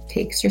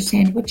 takes her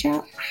sandwich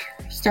out,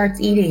 starts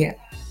eating it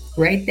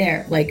right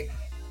there. Like,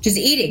 just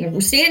eating.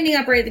 We're standing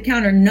up right at the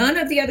counter. None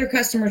of the other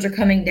customers are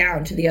coming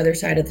down to the other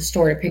side of the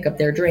store to pick up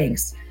their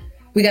drinks.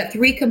 We got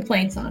 3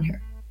 complaints on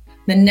her.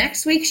 The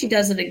next week, she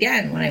does it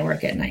again when I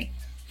work at night.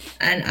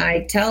 And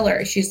I tell her,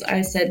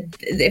 I said,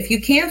 if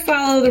you can't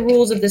follow the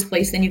rules of this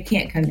place, then you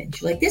can't come in.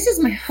 She's like, this is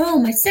my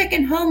home, my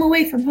second home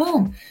away from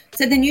home. I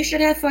said, then you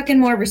should have fucking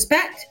more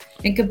respect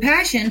and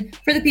compassion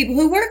for the people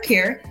who work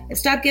here and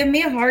stop giving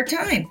me a hard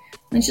time.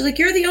 And she's like,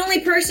 you're the only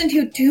person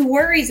who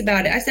worries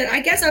about it. I said, I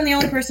guess I'm the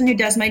only person who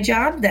does my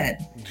job then.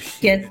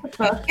 Get the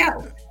fuck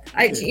out.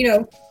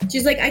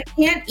 She's like, I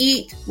can't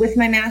eat with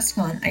my mask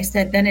on. I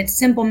said, then it's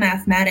simple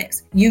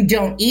mathematics. You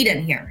don't eat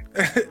in here.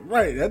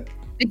 Right.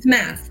 It's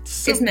math.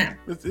 It's math.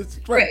 It's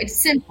right. It's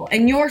simple.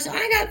 And yours,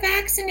 I got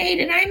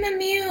vaccinated. I'm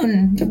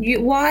immune.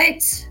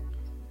 What?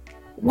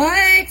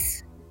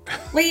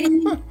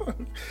 Lady?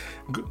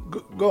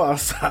 Go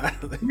outside.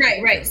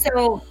 Right.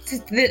 So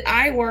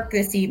I work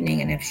this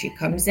evening, and if she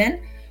comes in,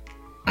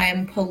 I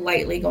am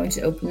politely going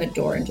to open the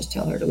door and just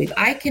tell her to leave.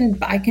 I can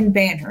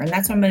ban her, and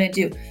that's what I'm going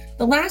to do.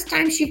 The last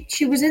time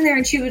she was in there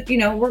and she was,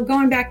 we're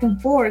going back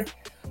and forth.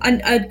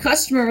 A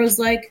customer was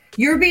like,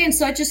 "You're being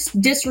such a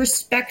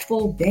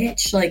disrespectful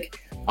bitch. Like,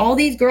 all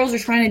these girls are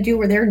trying to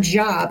do their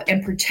job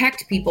and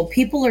protect people.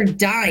 People are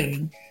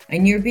dying,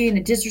 and you're being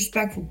a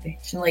disrespectful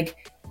bitch."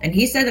 And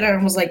he said that, I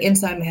was like,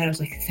 inside my head, I was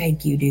like,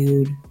 "Thank you,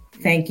 dude.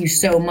 Thank you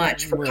so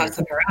much for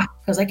cussing her out,"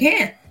 because I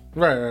can't.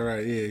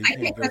 Right. Yeah, I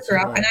can't cuss her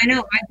out, and I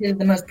know I did it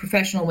the most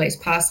professional ways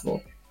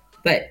possible,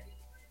 but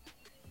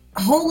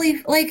I'm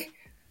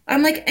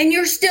like, and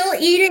you're still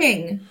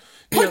eating.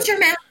 Put your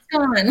mask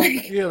on.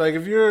 If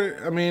you're,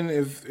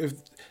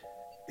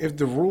 if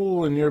the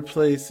rule in your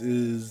place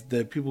is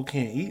that people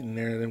can't eat in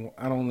there, then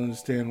I don't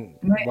understand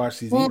why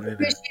she's eating in there.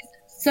 She's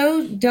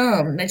so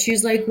dumb that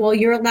she's like, "Well,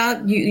 you're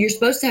allowed. You're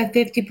supposed to have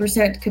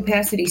 50%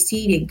 capacity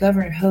seating.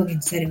 Governor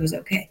Hogan said it was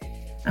okay."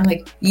 I'm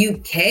like, "You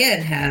can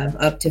have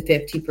up to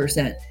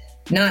 50%,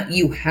 not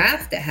you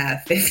have to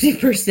have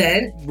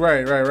 50%."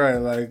 Right.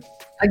 Like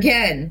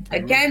again,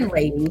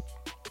 lady.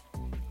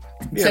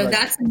 So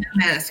that's a no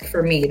mask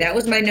for me. That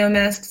was my no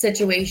mask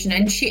situation.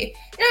 And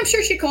I'm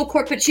sure she called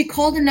court, but she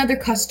called another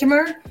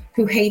customer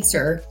who hates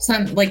her.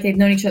 They've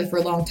known each other for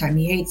a long time.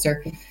 He hates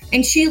her.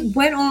 And she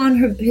went on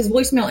his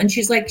voicemail and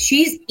she's like,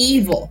 "She's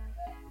evil."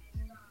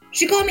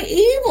 She called me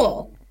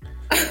evil.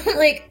 I'm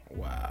like,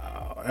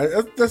 wow,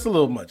 that's a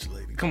little much,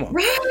 lady. Come on.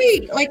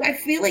 Right. I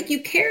feel like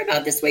you care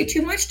about this way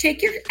too much.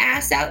 Take your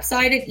ass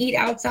outside and eat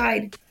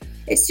outside.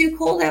 It's too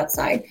cold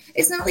outside.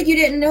 It's not like you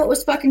didn't know it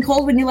was fucking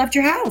cold when you left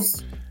your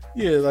house.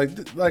 Yeah,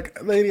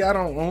 like, lady, I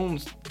don't own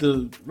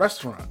the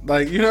restaurant.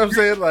 You know what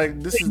I'm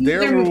saying? This is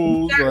their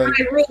rules. They're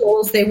my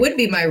rules. They would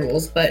be my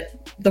rules, but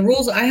the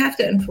rules, I have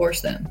to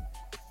enforce them.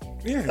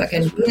 Yeah.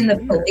 Fucking being the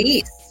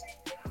police.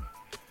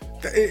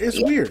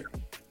 It's weird.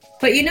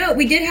 But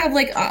we did have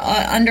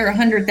under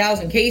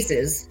 100,000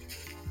 cases,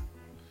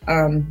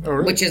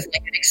 really? which is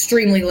an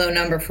extremely low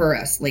number for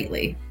us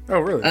lately.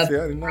 Oh, really? See, I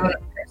didn't know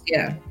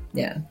that.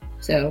 Yeah.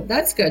 So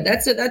that's good.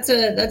 That's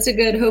a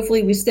good.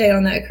 Hopefully, we stay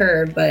on that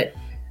curve, but.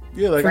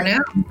 Yeah, for now,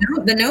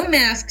 the no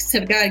masks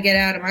have got to get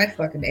out of my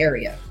fucking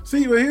area.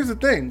 See, but here's the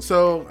thing.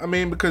 So,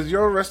 because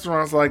your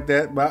restaurant's like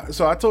that,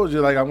 so I told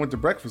you, I went to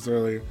breakfast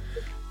earlier.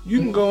 You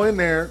can go in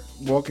there,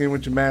 walk in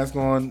with your mask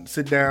on,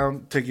 sit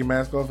down, take your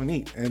mask off, and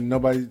eat, and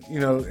nobody,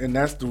 and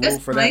that's the rule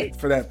for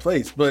that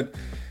place. But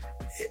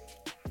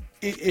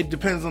it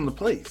depends on the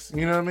place.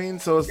 You know what I mean?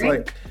 So it's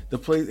like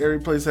every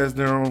place has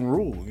their own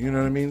rule. You know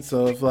what I mean?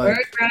 So if we're a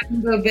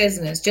grab-and-go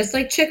business, just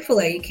like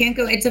Chick-fil-A, you can't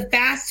go. It's a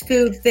fast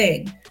food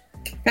thing.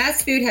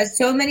 Fast food has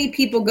so many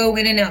people go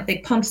in and out. They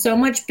pump so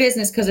much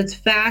business because it's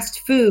fast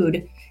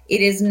food.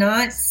 It is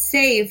not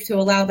safe to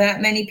allow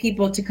that many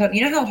people to come.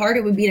 You know how hard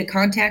it would be to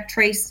contact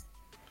trace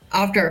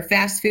after a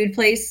fast food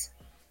place?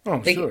 Oh,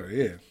 I'm sure,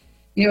 yeah.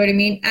 You know what I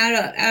mean?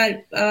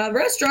 At a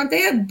restaurant,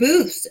 they have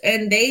booths,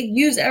 and they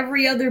use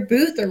every other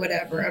booth or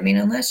whatever.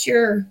 Unless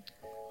you're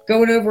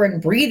going over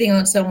and breathing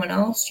on someone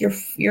else,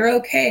 you're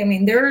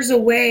okay. There's a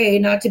way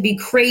not to be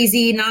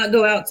crazy, not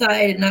go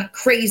outside, and not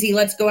crazy,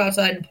 let's go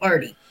outside and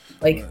party.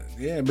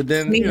 Yeah, but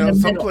then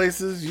some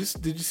places.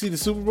 Did you see the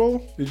Super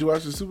Bowl? Did you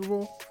watch the Super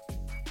Bowl?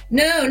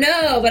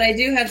 No, but I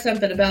do have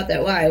something about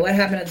that. Why? What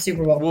happened at the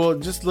Super Bowl? Well,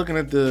 just looking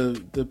at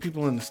the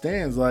people in the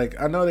stands, I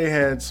know they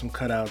had some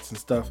cutouts and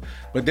stuff,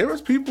 but there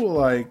was people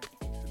there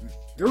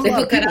was a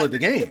lot of people at the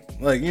game,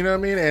 you know what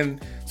I mean?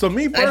 And so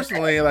me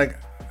personally, I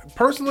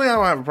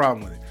don't have a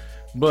problem with it,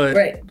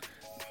 but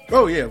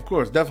oh yeah, of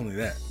course, definitely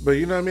that. But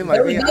you know what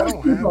I mean? Those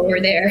people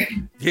were there.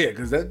 Yeah,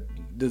 because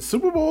the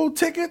Super Bowl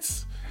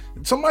tickets.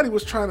 Somebody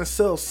was trying to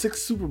sell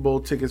 6 Super Bowl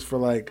tickets for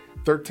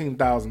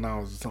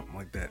 $13,000 or something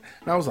like that.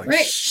 And I was like,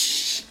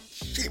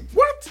 shit,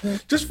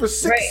 what? Just for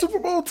 6 Super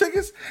Bowl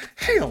tickets?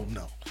 Hell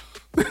no.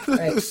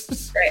 Right.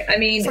 It's like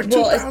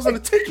 $2,000 a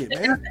ticket,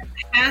 man.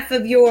 Half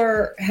of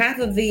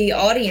the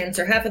audience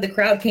or half of the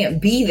crowd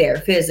can't be there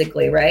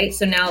physically, right?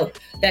 So now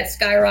that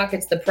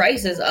skyrockets the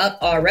prices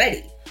up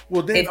already.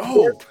 Well, then,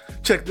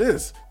 check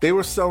this. They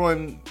were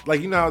selling,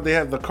 how they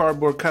have the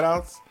cardboard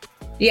cutouts?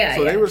 Yeah.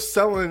 So they were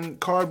selling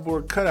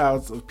cardboard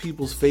cutouts of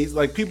people's face.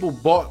 People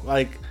bought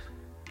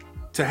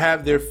to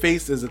have their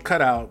face as a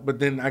cutout, but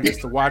then I guess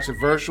to watch it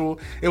virtual,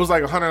 it was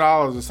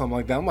 $100 or something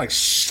like that. I'm like,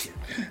 shit,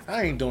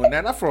 I ain't doing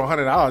that. Not for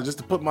 $100 just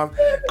to put my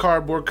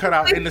cardboard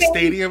cutout in the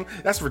stadium.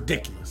 That's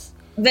ridiculous.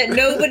 That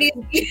nobody's.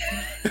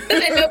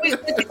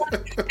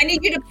 I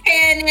need you to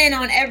pan in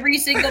on every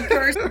single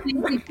person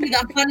and see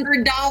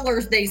the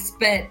 $100 they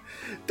spent.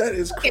 That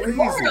is crazy.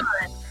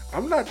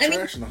 I'm not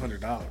trashing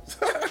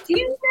 $100. Do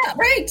you know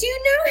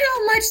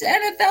how much the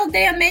NFL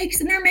damn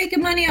makes, and they're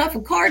making money off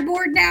of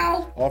cardboard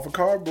now? Off of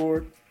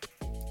cardboard.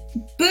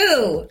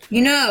 Boo!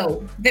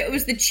 That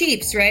was the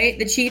Chiefs, right?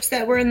 The Chiefs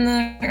that were in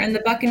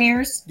the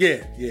Buccaneers.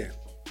 Yeah.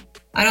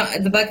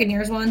 The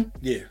Buccaneers one.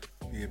 Yeah,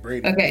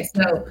 Brady. Okay,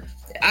 so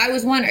I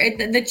was wondering,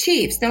 the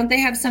Chiefs, don't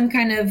they have some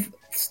kind of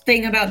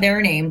thing about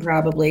their name?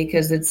 Probably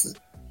because it's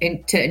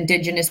to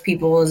indigenous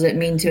people. Does it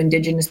mean to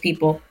indigenous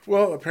people?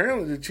 Well,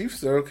 apparently the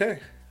Chiefs are okay.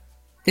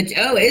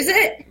 Is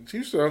it?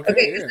 Chiefs are okay.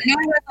 Okay, Yeah. 'cause I know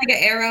it has like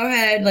an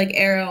arrowhead, like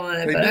arrow on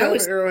it, They but do I have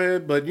was an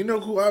arrowhead, but you know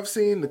who I've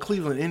seen? The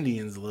Cleveland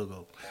Indians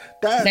logo.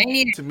 That they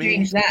need to to me,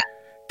 change that.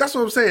 that's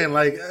what I'm saying.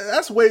 Like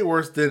that's way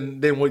worse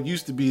than what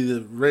used to be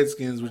the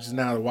Redskins, which is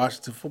now the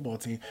Washington football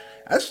team.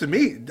 That's to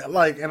me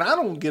like, and I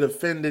don't get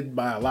offended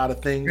by a lot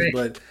of things, Right.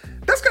 but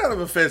that's kind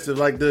of offensive.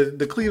 Like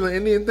the Cleveland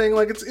Indian thing,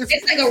 like it's It's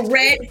like a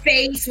red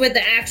face with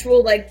the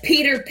actual like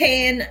Peter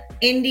Pan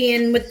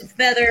Indian with the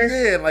feather.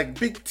 yeah, like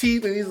big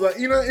teeth, and he's like,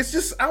 it's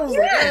just I was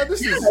like, Yeah,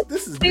 this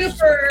is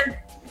Super.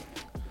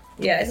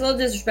 Yeah, it's a little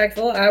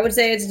disrespectful. I would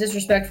say it's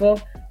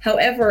disrespectful.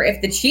 However,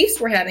 if the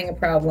Chiefs were having a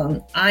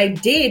problem, I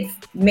did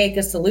make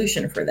a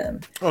solution for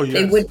them. Oh yeah,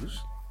 They would,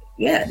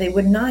 they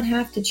would not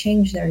have to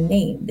change their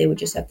name. They would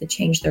just have to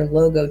change their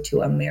logo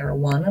to a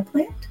marijuana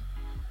plant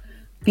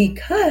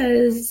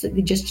because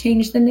they just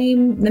changed the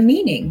name, the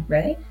meaning,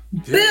 right?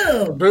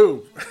 Boom.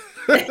 boom.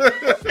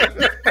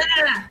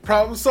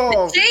 Problem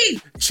solved.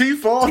 Chief.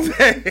 Chief all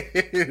day.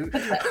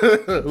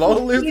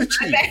 Long live the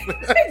I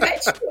Chief.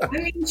 bet you. I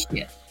mean,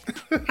 shit.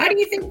 How do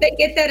you think they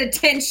get that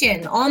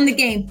attention on the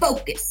game?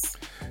 Focus.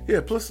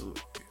 Yeah, plus,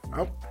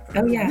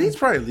 yeah. Weed's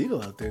probably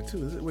legal out there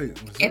too. Is it?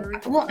 Wait, Missouri?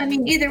 Well, I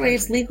mean, either way,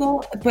 it's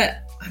legal.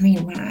 But I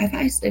mean,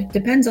 it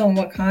depends on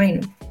what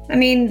kind. I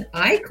mean,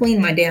 I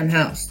clean my damn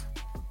house,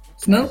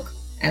 smoke,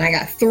 and I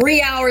got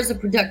 3 hours of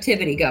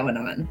productivity going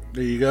on.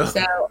 There you go.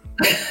 So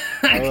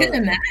I can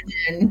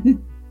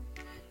imagine,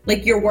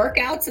 like your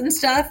workouts and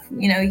stuff.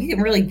 You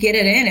can really get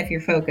it in if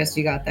you're focused.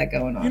 You got that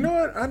going on. You know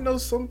what? I know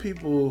some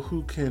people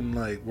who can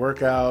like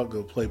work out,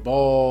 go play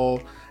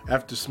ball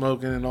after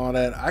smoking and all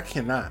that. I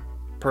cannot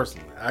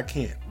personally. I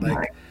can't.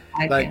 Like,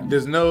 I can.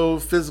 there's no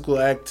physical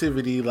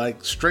activity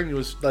like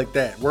strenuous like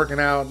that. Working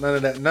out, none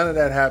of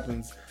that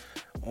happens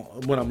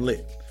when I'm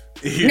lit.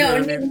 You know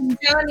what I mean?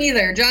 John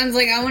either. John's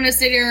like, I want to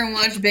sit here and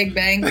watch Big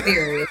Bang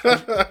Theory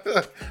and I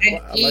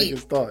like eat.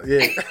 his thought.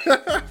 Yeah.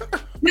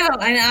 No,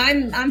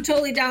 and I'm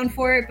totally down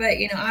for it, but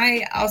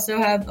I also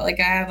have a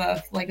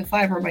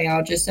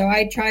fibromyalgia, so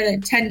I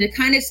tend to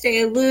kind of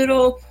stay a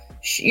little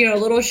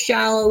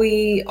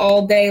shallowy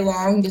all day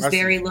long, just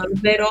very little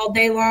bit all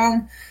day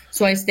long.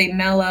 So I stay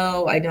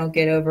mellow. I don't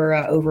get over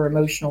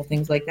emotional,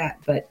 things like that.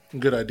 But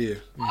Good idea.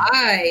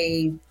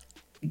 I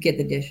get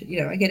the dish.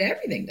 I get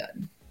everything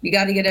done. You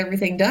got to get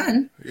everything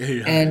done.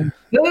 Yeah. And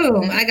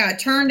boom, I got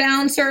turn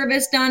down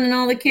service done in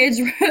all the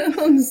kids'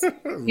 rooms.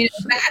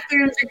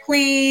 Bathrooms are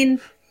clean.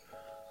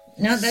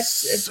 No, that's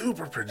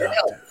super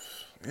productive.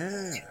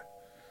 Yeah.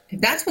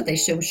 That's what they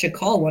should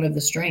call one of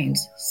the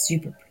strains.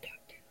 Super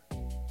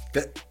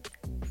productive.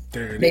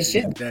 There it They is.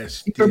 should.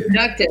 That's Super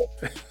productive.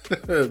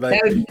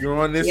 like would- you're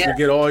on this yeah. to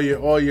get all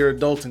your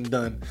adulting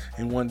done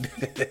in one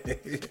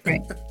day.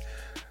 Right.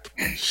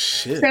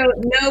 Shit. So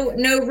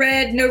no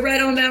red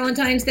on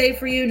Valentine's Day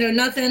for you. No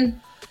nothing.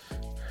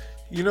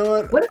 You know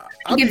what? What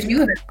gives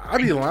you? I'll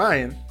be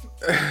lying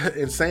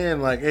and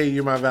saying like, "Hey,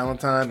 you're my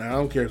Valentine." I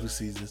don't care who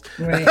sees this,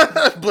 Right.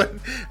 but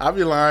I'll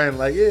be lying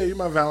like, "Yeah, you're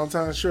my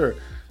Valentine." Sure.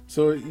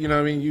 So you know,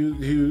 what I mean,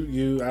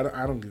 you. I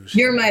don't give a shit.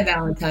 You're my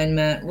Valentine,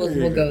 Matt. We'll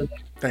go there.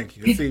 Thank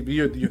you. See,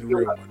 you're the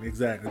real one,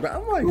 exactly. But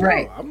I'm like,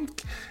 Right.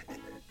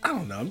 I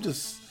don't know. I'm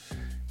just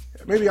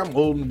maybe I'm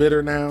old and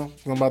bitter now.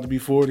 I'm about to be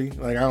 40.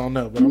 Like I don't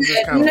know, but I'm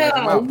just kind of like,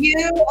 I'm No, out.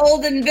 you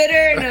old and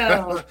bitter.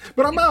 No.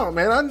 But I'm out,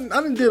 man. I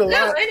done did a No,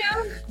 lot. I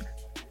know.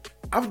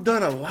 I've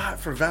done a lot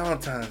for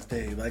Valentine's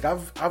Day. Like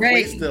I've Right.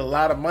 wasted a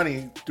lot of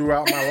money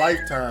throughout my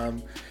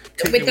lifetime.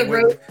 With taking the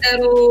women. rose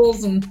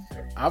petals and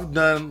I've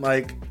done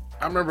like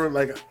I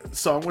remember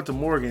so I went to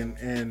Morgan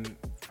and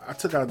I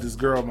took out this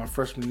girl my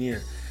freshman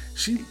year.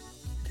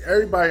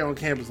 Everybody on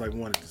campus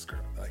wanted this girl.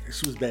 Like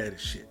she was bad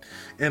as shit.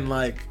 And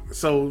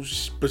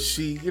but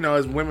she,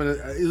 as women,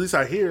 at least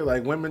I hear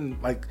women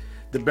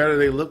the better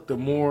they look, the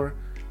more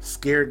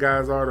scared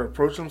guys are to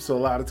approach them. So a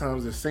lot of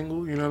times they're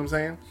single. You know what I'm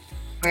saying?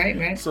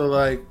 right. So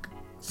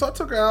so I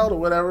took her out or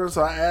whatever.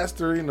 So I asked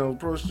her,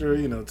 approached her,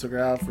 took her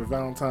out for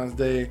Valentine's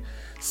Day.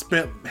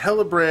 Spent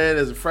hella bread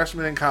as a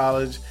freshman in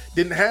college.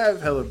 Didn't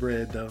have hella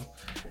bread though.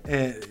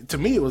 And to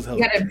me it was hella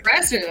You gotta bread.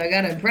 impress her. I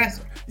gotta impress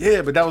her.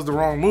 Yeah, but that was the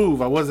wrong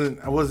move. I wasn't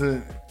thinking What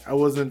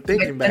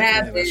back then. I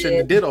happened? shouldn't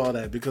have did all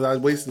that because I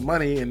wasted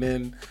money and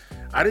then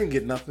I didn't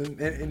get nothing.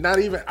 And I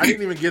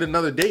didn't even get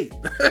another date.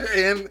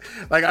 And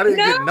I didn't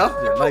get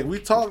nothing. We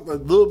talked a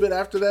little bit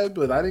after that,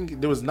 but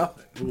there was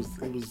nothing.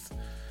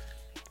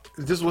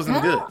 It just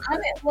wasn't good.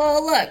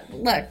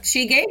 Look.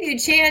 She gave you a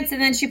chance,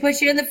 and then she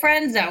put you in the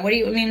friend zone. What do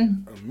you? I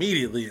mean,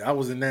 Immediately, I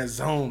was in that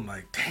zone.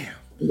 Damn.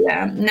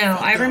 yeah. No,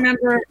 I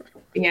remember.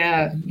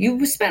 Yeah,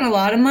 you spent a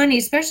lot of money,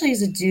 especially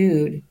as a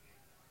dude.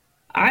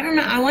 I don't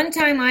know. One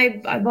time, I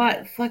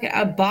bought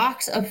a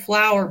box of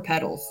flower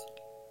petals.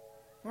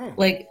 Oh.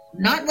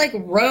 Not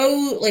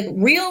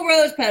real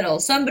rose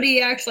petals. Somebody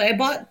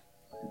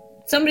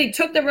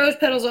took the rose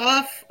petals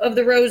off of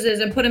the roses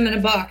and put them in a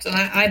box, and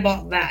I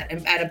bought that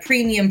at a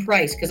premium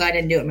price because I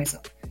didn't do it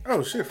myself.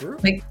 Oh shit, for real?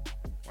 They're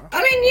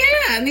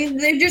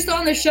just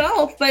on the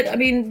shelf, but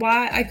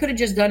why? I could have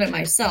just done it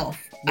myself.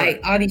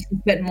 Right. I obviously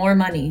spent more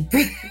money.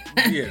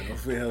 Yeah,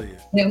 hell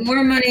yeah.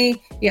 More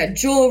money. Yeah,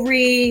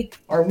 jewelry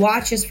or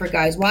watches for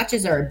guys.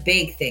 Watches are a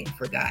big thing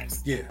for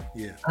guys. Yeah,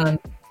 yeah.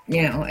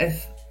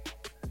 If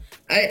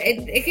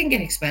it can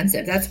get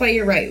expensive. That's why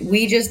you're right.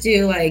 We just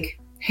do like,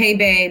 hey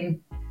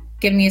babe,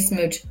 give me a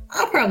smooch.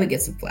 I'll probably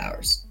get some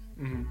flowers.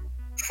 Mm-hmm.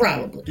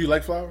 Probably. Do you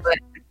like flowers? But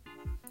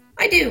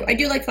I do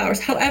like flowers.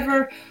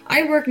 However,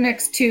 I work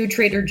next to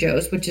Trader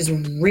Joe's, which is a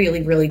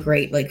really, really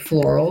great like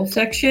floral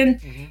section.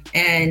 Mm-hmm.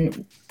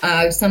 And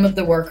some of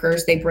the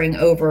workers, they bring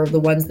over the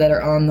ones that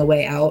are on the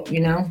way out,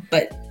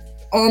 but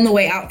on the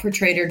way out for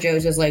Trader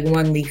Joe's is like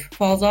one leaf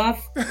falls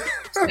off.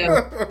 So,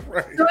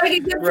 Right. so I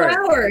get good Right.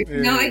 flowers.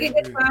 Yeah, I get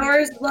good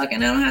flowers. Look,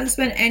 and I don't have to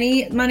spend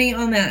any money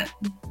on that.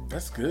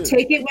 That's good.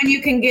 Take it when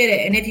you can get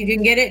it. And if you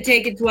can get it,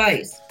 take it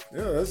twice.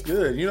 Yeah, that's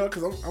good.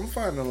 Because I'm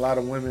finding a lot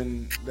of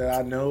women that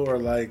I know are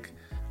like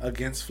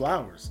against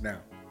flowers now.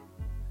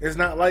 It's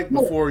not like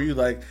before you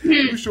like,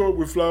 we show up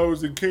with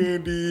flowers and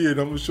candy and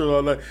I'm gonna show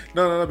up like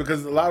no,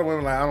 because a lot of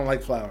women are like, I don't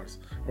like flowers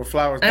or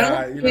flowers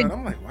die, and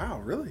I'm like,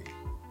 wow, really?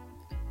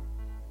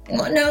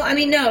 Well,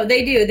 no,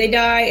 they do. They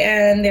die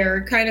and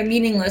they're kind of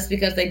meaningless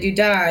because they do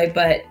die,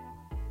 but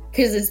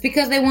it's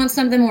because they want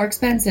something more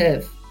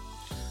expensive.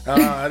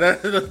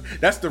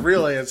 That's the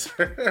real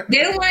answer. They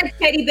don't want a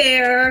teddy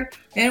bear.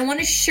 They don't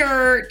want a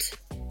shirt.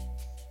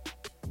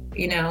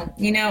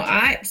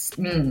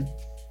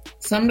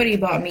 Somebody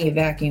bought me a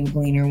vacuum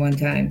cleaner one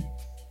time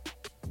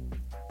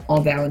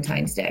on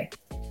Valentine's Day.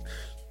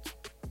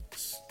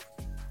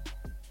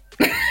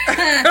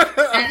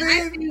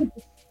 I mean,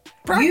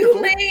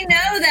 you may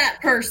know that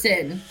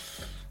person.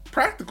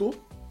 Practical.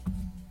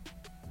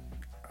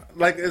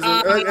 Like as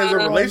a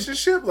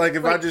relationship, like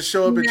if I just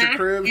show up at your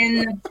crib in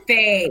the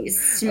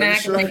face,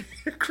 smack like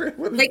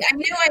I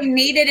knew I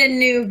needed a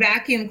new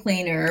vacuum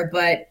cleaner,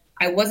 but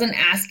I wasn't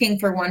asking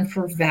for one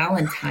for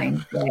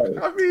Valentine's Day.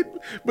 I mean,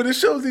 but it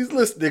shows he's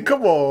listening.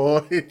 Come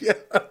on, yeah.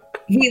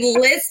 He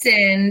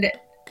listened.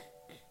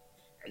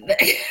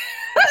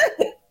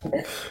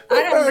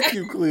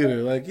 Vacuum cleaner,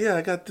 like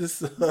I got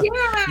this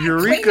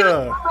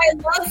Eureka.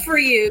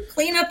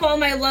 Clean up all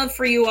my love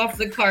for you off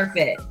the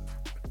carpet.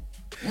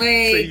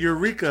 Say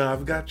Eureka,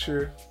 I've got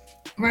your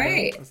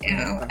right.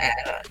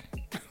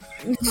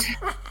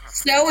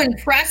 So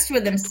impressed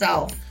with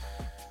himself.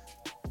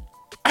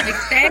 Like,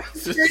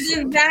 thanks for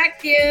the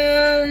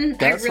vacuum.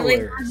 That's I really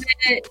hilarious. love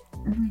it.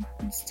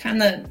 It's time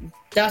to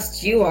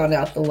dust you on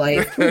out the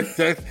light.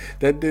 that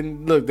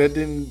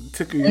didn't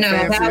tickle your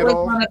fancy at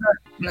all.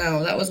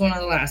 That was one of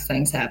the last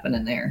things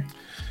happening there.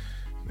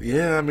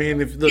 Yeah, I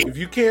mean, if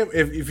you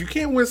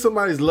can't win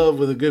somebody's love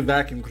with a good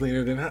vacuum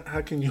cleaner, then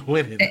how can you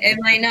win it? It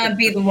might not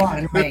be the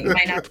one, right? It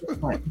might not be the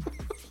one.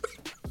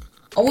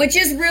 Which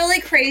is really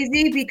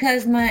crazy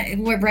because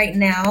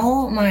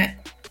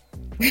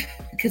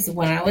because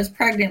when I was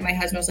pregnant, my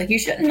husband was like, "You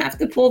shouldn't have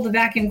to pull the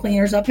vacuum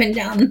cleaners up and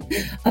down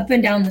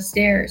the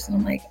stairs." And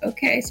I'm like,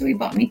 "Okay." So he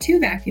bought me 2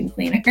 vacuum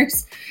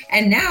cleaners,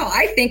 and now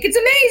I think it's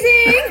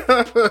amazing.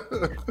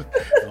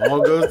 It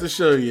all goes to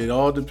show you. It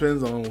all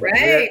depends on where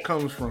it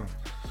comes from.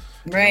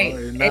 Right.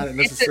 Not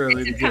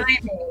necessarily it's the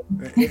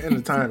timing. And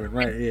the timing,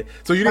 right? Yeah.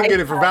 So you didn't get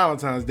it for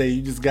Valentine's Day.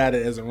 You just got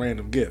it as a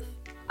random gift.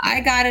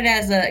 I got it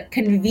as a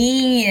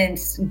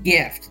convenience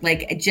gift,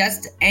 like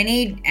just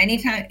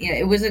anytime.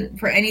 It wasn't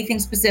for anything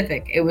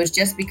specific. It was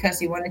just because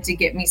he wanted to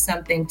get me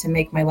something to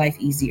make my life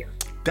easier.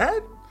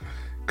 That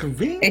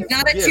convenient. It's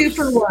not a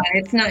 2-for-1.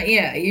 It's not.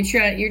 Yeah, you're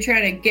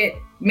trying to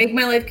make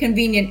my life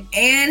convenient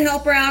and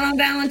help her out on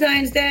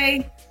Valentine's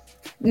Day.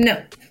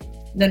 No.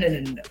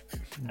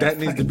 That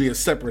needs to be a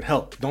separate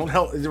help. Don't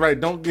help. Right.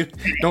 Don't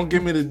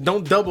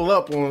double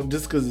up on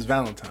just because it's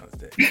Valentine's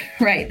Day.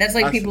 Right. That's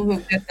like people who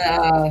get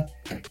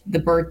the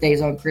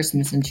birthdays on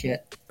Christmas and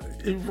shit.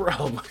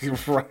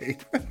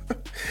 Right.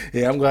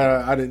 Yeah, I'm glad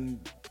I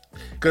didn't.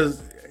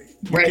 Because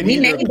right.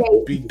 You can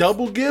either be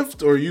double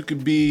gift or you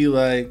could be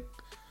like,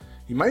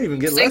 you might even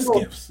get less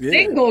gifts. Yeah.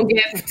 Single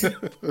gift.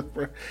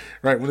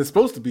 Right. When it's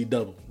supposed to be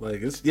double.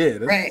 Like that's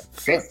right.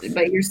 Sucks.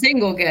 But your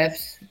single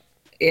gift.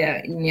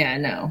 Yeah,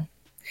 no.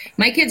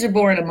 My kids are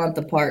born a month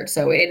apart,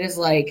 so it is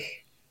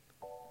like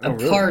a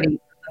party from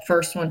the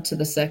first one to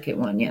the second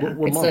one. Yeah.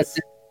 What months?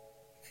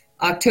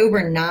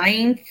 October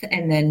 9th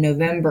and then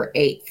November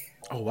 8th.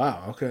 Oh,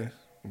 wow. Okay.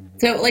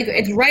 So, like,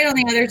 it's right on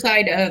the other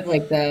side of,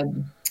 like,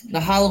 the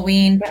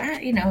Halloween.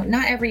 But,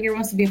 not every year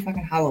wants to be a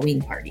fucking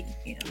Halloween party,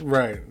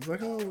 Right. It's like,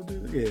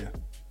 yeah.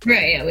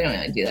 Right, yeah, we don't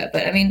really do that.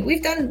 But, I mean,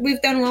 we've done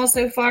well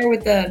so far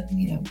with the,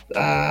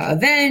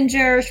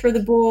 Avengers for the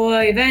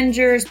boy,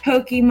 Avengers,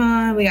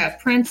 Pokemon. We got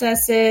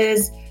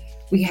princesses.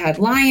 We had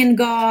Lion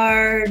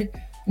Guard,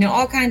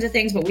 all kinds of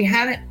things. But we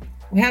haven't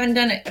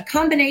done a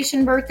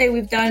combination birthday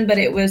we've done, but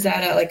it was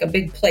at a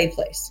big play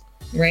place,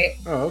 right?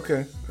 Oh,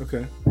 okay.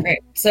 Right.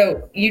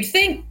 So you'd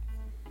think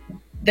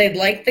they'd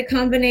like the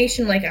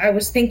combination. Like I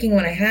was thinking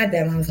when I had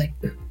them, I was like,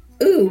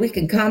 ooh, we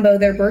can combo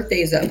their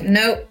birthdays up.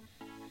 Nope.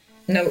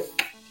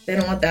 They They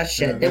don't want that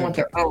shit. Yeah, they want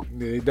their own.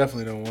 They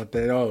definitely don't want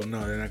that. Oh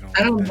no, they're not gonna.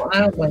 I want don't. that. I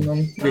don't blame them.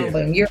 I don't Yeah.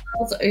 blame them.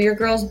 Your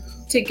girls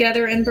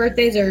together in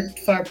birthdays or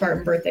far apart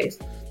in birthdays?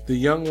 The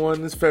young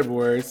one is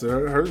February, so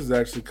hers is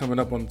actually coming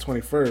up on the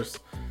 21st.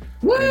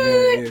 What? And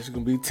then, yeah, she's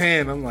gonna be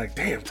 10. I'm like,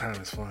 damn, time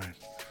is flying.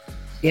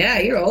 Yeah,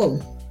 you're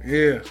old.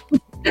 Yeah,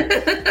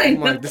 I I'm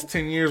know. like, this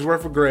 10 years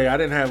worth of gray. I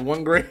didn't have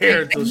one gray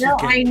hair until she I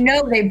came.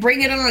 know. They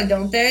bring it on,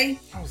 don't they?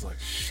 I was like,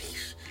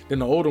 sheesh. Then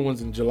the older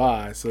one's in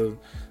July, so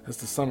that's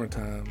the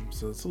summertime,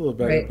 so it's a little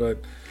better. Right.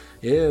 But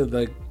yeah,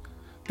 like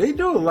they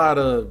do a lot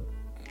of,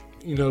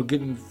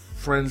 getting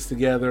friends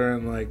together,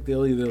 and like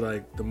they'll either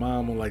like the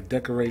mom will like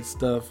decorate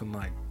stuff, and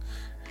like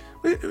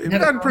it's Have a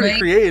gotten pretty prom night?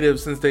 creative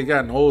since they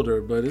gotten older.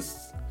 But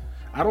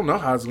I don't know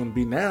how it's gonna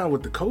be now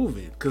with the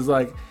COVID, because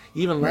like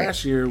even Right.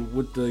 last year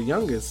with the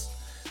youngest,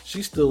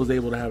 she still was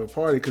able to have a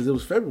party because it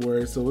was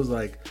February, so it was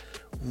like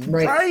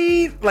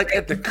right like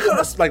at the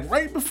cusp, like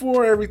right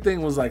before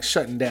everything was like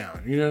shutting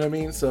down. You know what I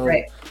mean? So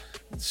Right.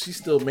 she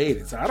still made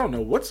it. So I don't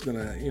know what's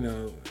gonna,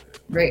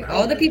 Right. how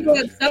All the they people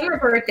do with it. summer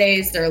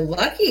birthdays, they're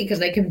lucky because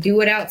they can do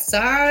it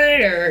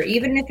outside, or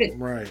even if it.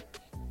 Right.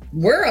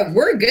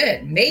 We're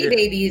good. May Yeah.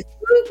 babies.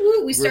 Woo, woo,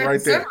 we We're start right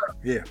the there. summer.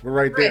 Yeah, we're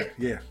right Right.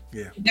 there.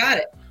 Yeah. We got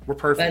it. We're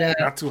perfect. But,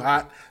 Not too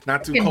hot,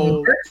 not too In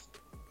cold.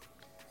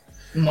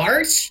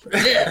 March?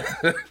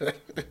 Ugh.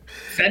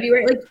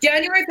 February, like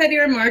January,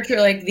 February, March are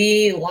like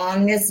the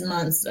longest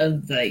months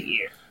of the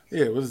year.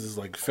 Yeah, what is this,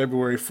 like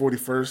February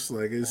 41st?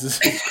 Like, is this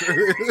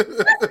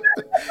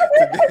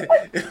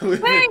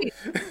Right.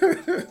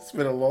 It's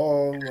been a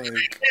long,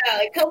 like, Yeah,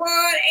 like come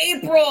on,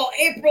 April,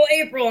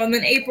 and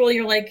then April,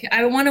 you're like,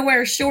 I want to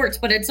wear shorts,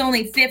 but it's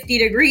only 50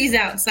 degrees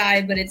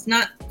outside, but it's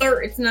not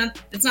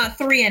it's not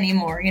 3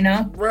 anymore, you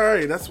know?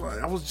 right. That's why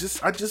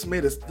I just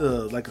made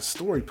like a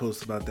story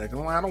post about that. 'Cause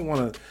I'm like, I don't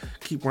want to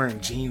keep wearing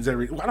jeans why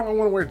don't I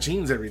want to wear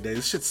jeans every day?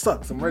 This shit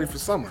sucks. I'm ready for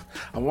summer.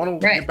 I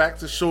want to Right. get back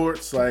to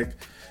shorts. Like,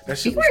 that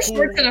shit You wear was cool.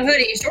 shorts and a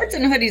hoodie. Shorts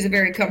and a hoodie is a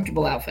very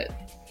comfortable outfit.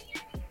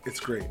 It's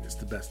great. It's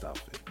the best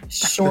outfit.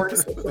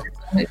 Shorts and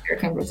very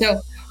comfortable. So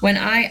when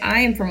I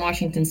am from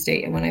Washington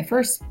State, and when I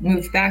first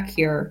moved back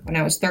here when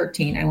I was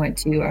 13, I went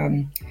to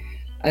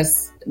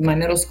my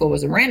middle school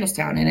was in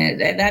Randallstown, and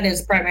that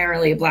is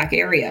primarily a black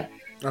area.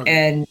 Okay.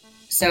 And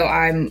so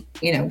I'm,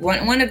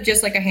 one of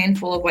just like a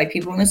handful of white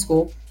people in the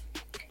school,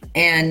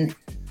 and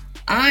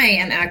I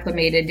am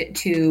acclimated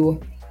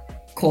to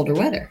colder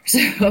weather.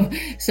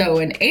 So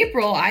in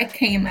April, I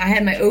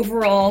had my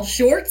overall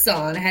shorts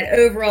on. I had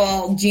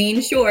overall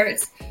jean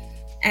shorts,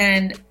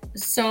 and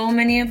so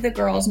many of the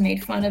girls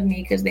made fun of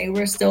me because they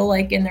were still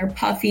like in their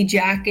puffy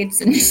jackets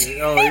and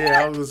Oh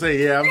yeah, I was gonna say,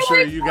 yeah, I'm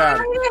sure you got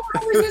it. I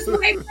was this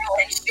white girl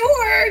in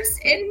shorts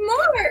in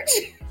March.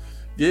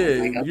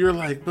 Yeah, you're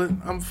like, but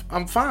I'm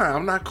fine.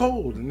 I'm not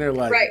cold, and they're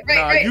like, Right.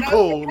 nah, you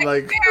cold.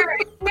 Like,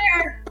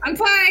 Where? I'm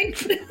fine.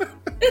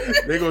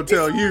 they gonna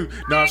tell you,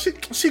 nah,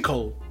 she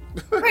cold.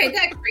 Right,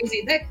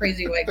 that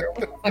crazy white girl. What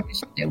the fuck is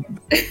she doing?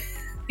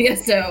 Yeah,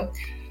 so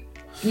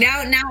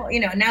now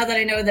that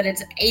I know that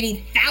it's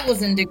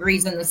 80,000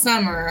 degrees in the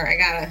summer, I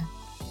gotta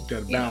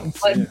Balance.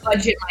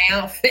 budget my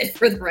outfit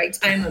for the right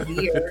time of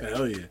year.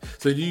 Hell yeah.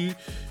 So do you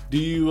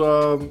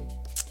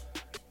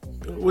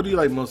what do you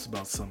like most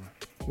about summer?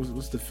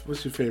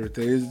 What's your favorite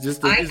thing? Is it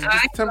just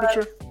the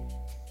temperature?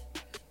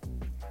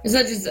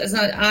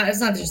 It's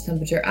not just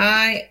temperature.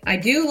 I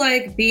do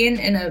like being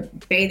in a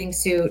bathing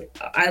suit.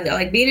 I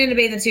like being in a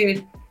bathing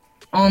suit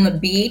on the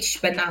beach,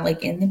 but not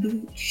like in the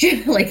beach.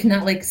 Like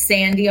not like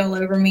sandy all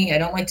over me. I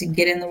don't like to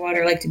get in the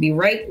water. I like to be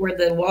right where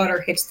the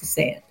water hits the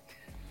sand.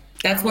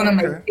 That's one of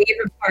my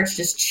favorite parts,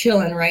 just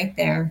chilling right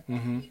there.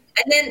 Mm-hmm.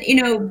 And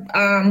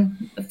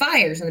then,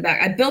 fires in the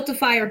back. I built a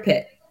fire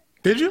pit.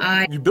 Did you?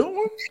 You built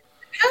one?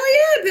 Hell yeah,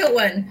 I built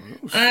one.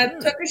 Oh, I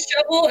shit. took a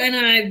shovel and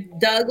I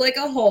dug like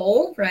a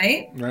hole,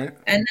 right? Right.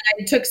 And then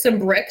I took some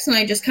bricks and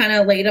I just kind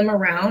of laid them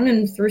around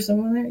and threw some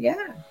in there.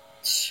 Yeah.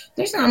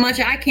 There's not much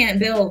I can't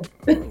build.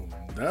 Oh,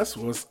 that's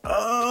what's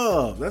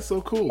up. That's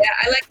so cool. Yeah,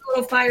 I like a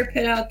little fire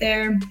pit out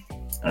there.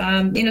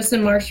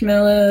 Some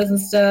marshmallows and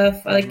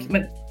stuff. I like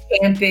my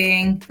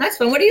camping. That's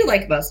fun. What do you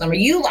like about summer?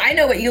 I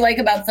know what you like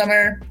about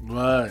summer.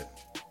 What?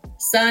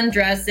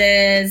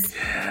 Sundresses.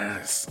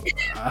 Yes.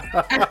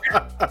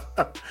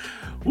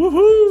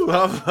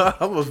 Woohoo!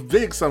 I'm a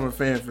big summer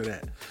fan for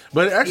that.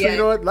 But actually, Yeah. you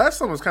know what? Last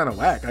summer was kind of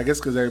whack. I guess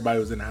because everybody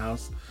was in the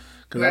house.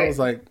 Because I Right. was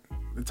like,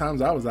 the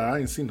times I was out, I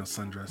didn't see no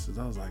sundresses.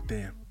 I was like,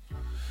 damn.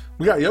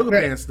 We got yoga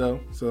Right. pants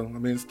though, so I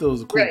mean, it still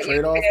was a cool Right,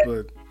 trade-off.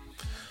 yeah.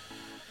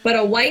 But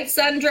a white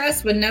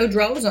sundress with no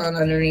drawers on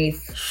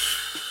underneath.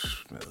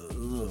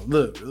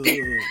 Look,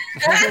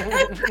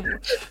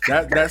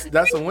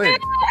 that's a win.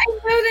 I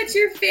know that's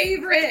your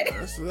favorite.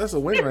 That's a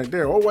win right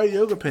there. Or white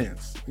yoga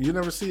pants. I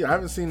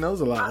haven't seen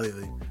those a lot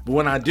lately. But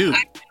when I do,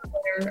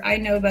 I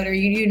know better.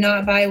 You do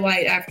not buy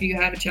white after you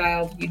have a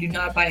child. You do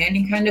not buy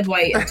any kind of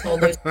white until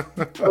they're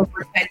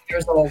over 10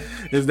 years old.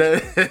 is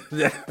that's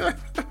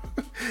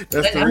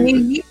the I reason.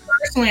 mean, me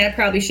personally, I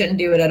probably shouldn't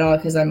do it at all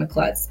because I'm a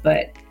klutz.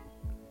 But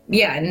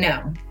yeah,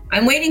 no.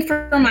 I'm waiting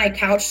for my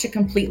couch to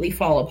completely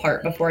fall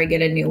apart before I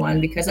get a new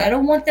one because I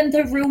don't want them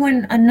to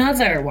ruin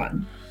another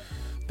one.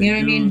 You know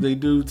what I mean? They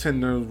do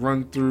tend to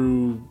run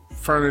through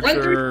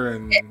furniture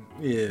and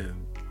yeah.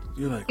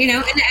 You're like, you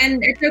know,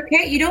 and it's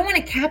okay. You don't want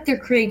to cap their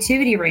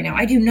creativity right now.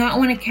 I do not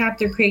want to cap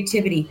their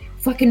creativity.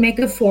 Fucking make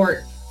a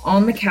fort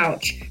on the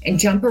couch and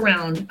jump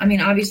around. I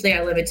mean, obviously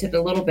I limit it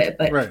a little bit,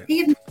 but they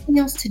have nothing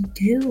else to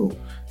do.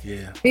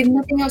 Yeah. They have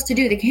nothing else to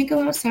do. They can't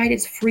go outside.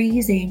 It's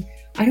freezing.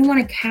 I don't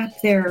want to cap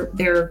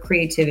their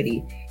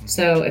creativity.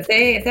 So if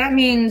that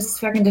means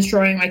fucking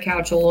destroying my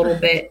couch a little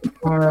bit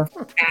more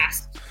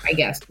fast, I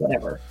guess,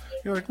 whatever.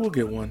 You're like, we'll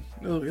get one.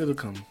 It'll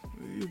come.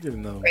 You'll get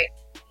another one. Right.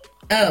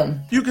 Oh.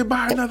 You can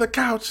buy another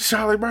couch,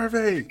 Charlie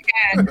Murphy.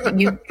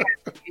 You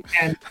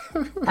can.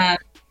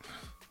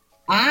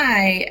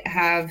 I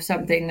have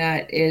something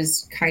that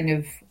is kind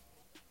of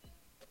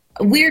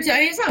weird. I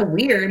mean, it's not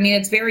weird. I mean,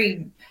 it's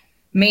very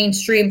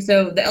mainstream.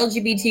 So the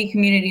LGBT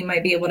community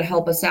might be able to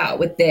help us out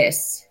with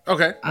this.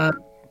 Okay.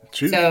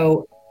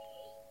 So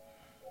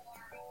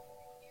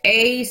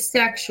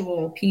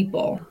asexual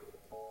people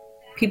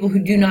who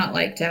do not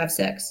like to have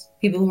sex,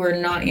 people who are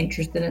not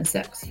interested in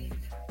sex.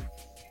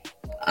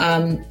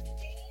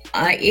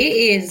 It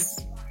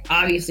is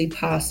obviously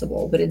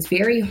possible, but it's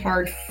very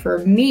hard for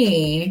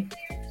me,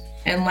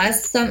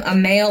 unless a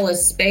male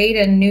is spayed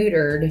and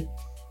neutered,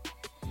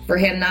 for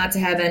him not to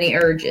have any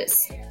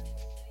urges.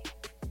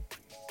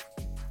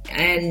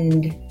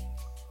 And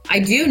I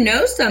do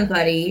know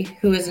somebody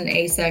who is an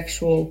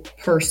asexual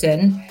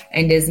person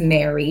and is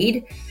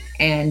married,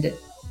 and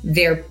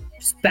their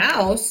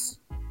spouse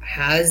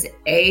has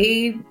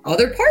a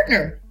other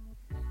partner.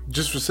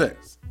 Just for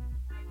sex.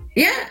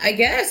 Yeah, I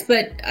guess,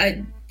 but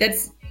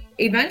that's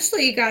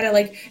eventually you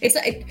gotta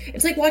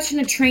it's like watching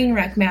a train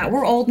wreck, Matt.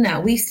 We're old now.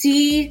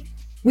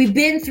 We've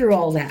been through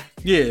all that.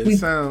 Yeah, it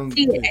sounds.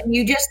 And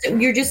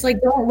you're just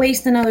like, don't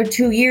waste another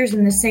 2 years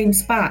in the same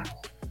spot.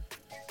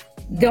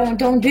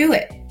 Don't do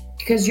it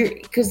because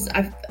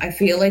I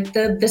feel like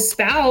the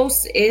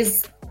spouse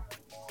is,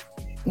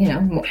 you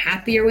know,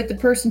 happier with the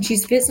person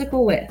she's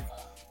physical with.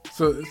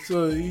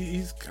 So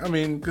he's, I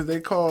mean, because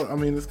it's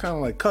kind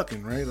of like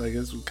cucking, right? Like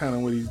it's kind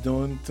of what he's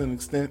doing to an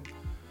extent.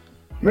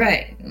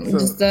 Right. So,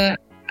 just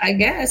I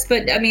guess,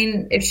 but I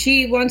mean, if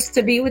she wants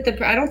to be with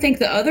I don't think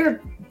the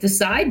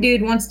side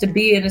dude wants to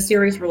be in a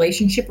serious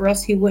relationship, or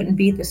else he wouldn't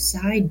be the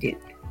side dude.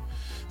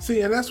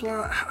 See, and that's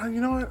why, you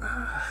know what?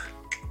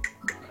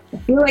 I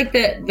feel like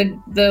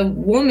the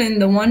woman,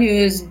 the one who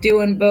is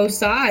doing both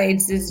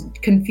sides, is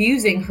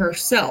confusing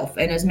herself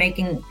and is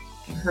making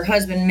her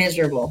husband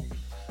miserable.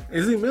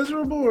 Is he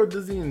miserable or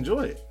does he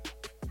enjoy it?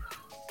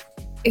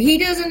 He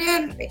doesn't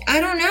have. I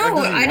don't know.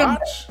 Like, does he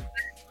watch?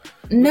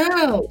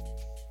 No.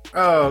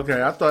 Oh,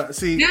 okay. I thought.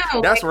 See,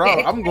 no, that's where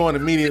I'm going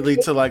immediately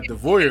to like the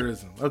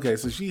voyeurism. Okay,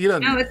 so he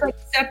doesn't. No, it's like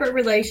a separate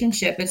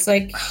relationship. It's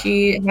like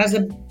she has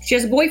a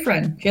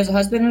boyfriend. She has a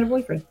husband and a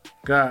boyfriend.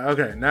 God.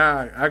 Okay.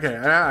 Now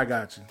I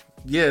got you.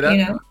 Yeah. That,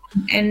 you know,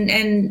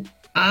 and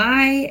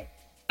I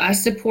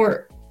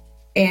support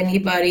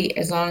anybody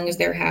as long as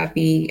they're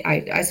happy.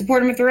 I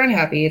support them if they're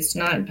unhappy. It's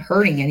not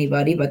hurting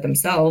anybody but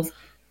themselves.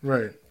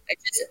 Right.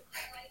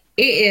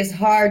 It is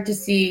hard to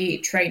see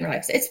train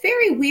wrecks. It's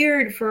very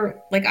weird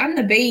I'm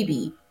the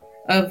baby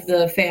of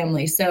the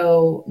family.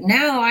 So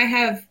now I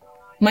have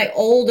my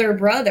older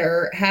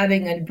brother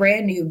having a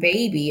brand new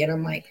baby. And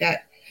I'm like,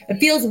 that it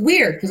feels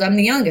weird because I'm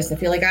the youngest. I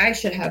feel like I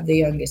should have the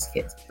youngest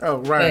kids. Oh,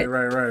 right.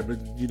 But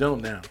you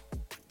don't now.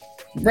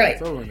 Right.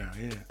 It's over now,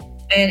 yeah.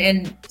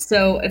 And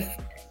so if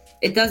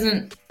it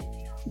doesn't,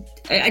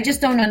 I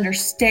just don't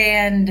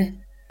understand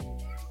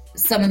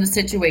some of the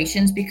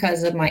situations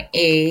because of my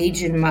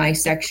age and my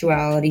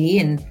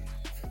sexuality,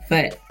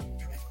 but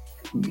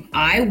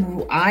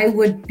I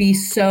would be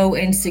so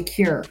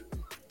insecure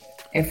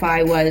if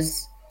I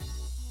was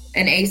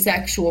an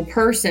asexual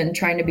person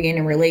trying to be in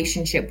a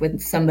relationship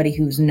with somebody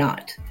who's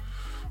not.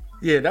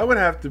 Yeah, that would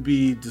have to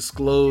be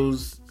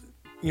disclosed,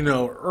 you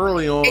know,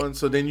 early on,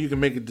 so then you can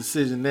make a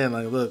decision then.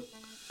 Like, look,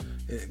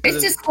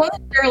 it's disclosed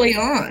early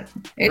on.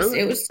 Really?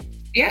 It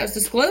was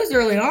disclosed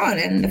early on,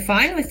 and they're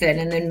fine with it,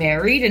 and then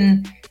married,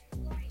 and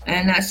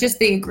that's just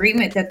the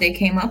agreement that they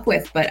came up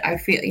with. But I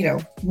feel, you know,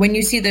 when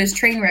you see those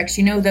train wrecks,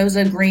 you know those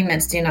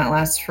agreements do not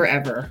last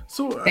forever.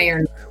 So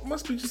it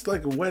must be just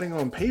like a wedding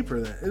on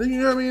paper then.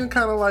 You know what I mean?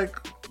 Kind of like,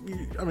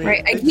 I mean,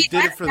 right. They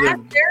did it for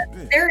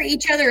they're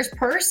each other's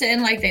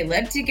person. Like they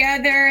live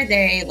together,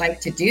 they like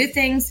to do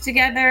things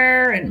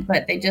together,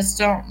 but they just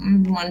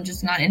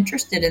just not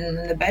interested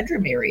in the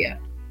bedroom area.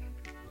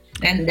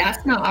 And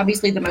that's not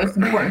obviously the most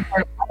important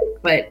part of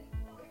life, but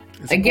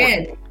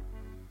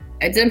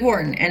it's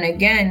important. And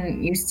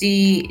again, you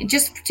see,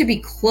 just to be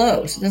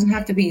close, it doesn't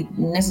have to be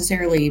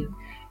necessarily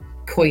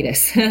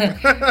coitus.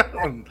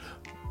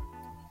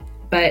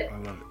 But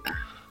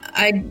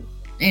I'm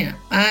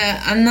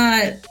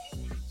not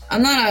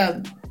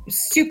a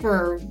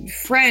super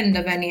friend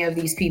of any of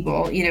these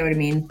people. You know what I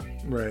mean?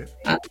 Right.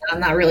 I'm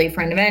not really a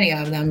friend of any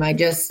of them.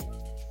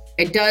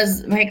 It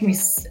does make me,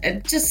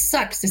 it just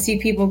sucks to see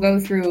people go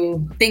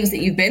through things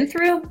that you've been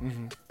through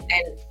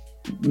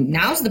And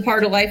now's the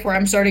part of life where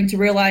I'm starting to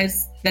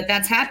realize that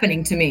that's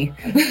happening to me.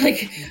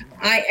 Like,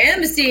 I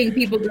am seeing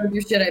people go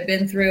through shit I've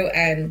been through,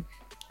 and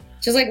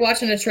just like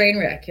watching a train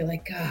wreck, you're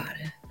like, God.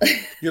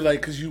 You're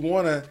like, because you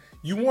want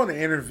to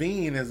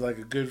intervene as like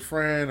a good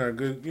friend or a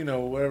good,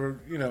 whatever,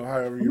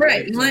 however you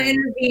Right. You want to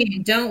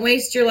intervene. Don't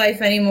waste your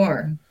life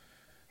anymore.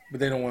 But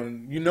they don't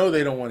want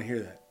they don't want to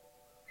hear that.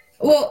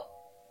 Well,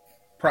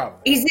 probably.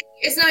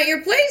 It's not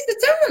your place to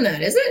tell them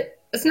that, is it?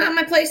 It's not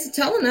my place to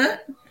tell them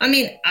that. I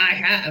mean, I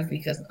have,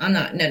 because I'm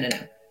not, no.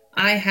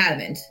 I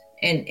haven't.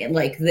 And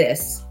like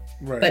this.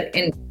 Right. But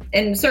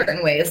in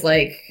certain ways,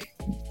 like,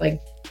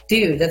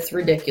 dude, that's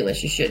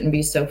ridiculous. You shouldn't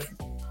be so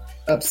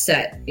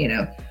upset,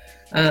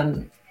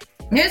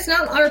 It's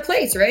not our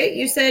place, right?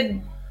 You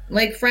said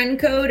like friend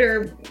code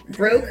or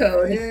bro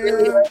code.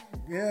 Yeah,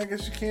 I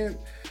guess you can't.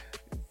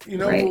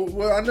 Right.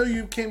 Well, I know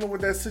you came up with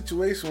that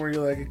situation where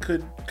you're like, it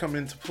could come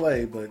into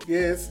play, but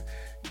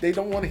they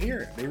don't want to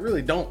hear it. They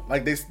really don't.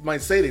 Like, they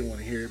might say they want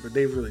to hear it, but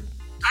they really.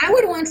 I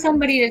would want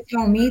somebody to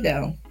tell me,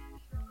 though.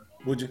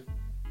 Would you?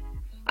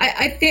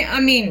 I think, I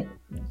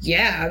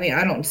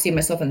don't see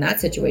myself in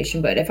that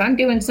situation, but if I'm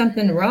doing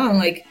something wrong,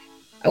 like,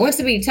 I want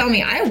somebody to tell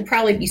me, I would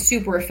probably be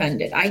super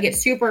offended. I get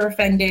super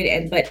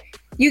offended, but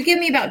you give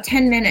me about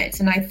 10 minutes,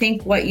 and I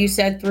think what you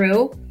said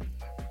through,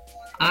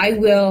 I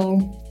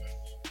will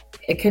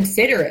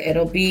consider it.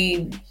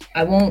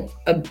 I won't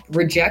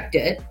reject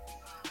it.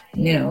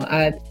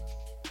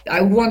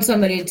 I want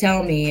somebody to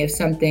tell me if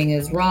something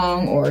is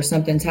wrong or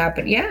something's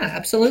happened. Yeah,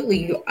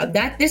 absolutely.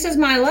 This is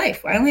my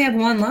life. I only have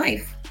one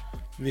life.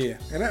 Yeah,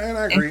 and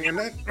I agree. And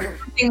that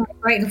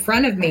right in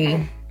front of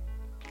me.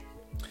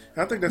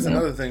 I think that's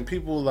another thing.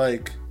 People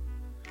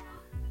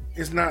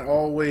it's not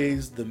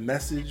always the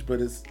message, but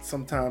it's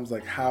sometimes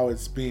like how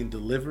it's being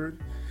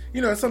delivered.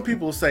 Some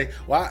people say,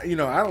 well, I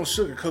don't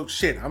sugarcoat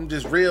shit. I'm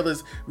just real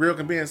as real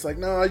can be. It's like,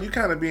 no, you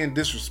kind of being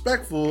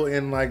disrespectful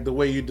in like the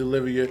way you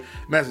deliver your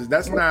message.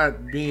 That's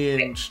not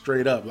being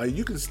straight up. Like,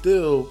 you can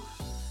still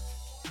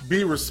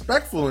be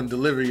respectful and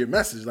deliver your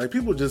message. Like,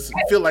 people just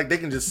feel like they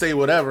can just say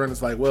whatever, and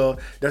it's like, well,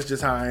 that's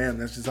just how I am.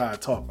 That's just how I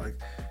talk. Like,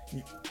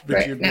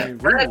 but you're being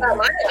rude. That's not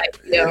my life, right.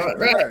 Yeah,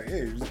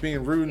 you're just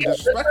being rude and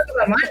disrespectful. Talk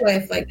about my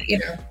life, but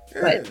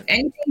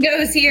anything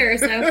goes here.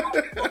 So.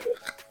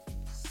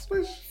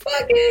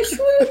 Fucking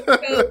swoop.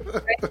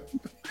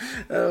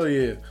 Hell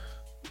yeah.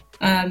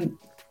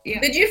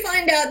 Did you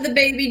find out the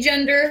baby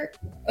gender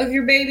of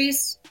your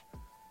babies?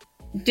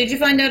 Did you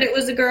find out it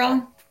was a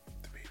girl?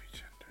 The baby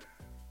gender.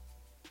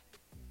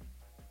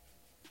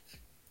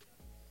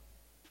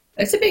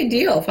 It's a big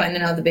deal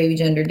finding out the baby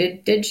gender.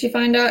 Did she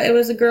find out it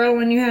was a girl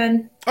when you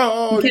had?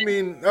 Oh, you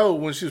mean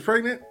when she was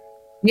pregnant?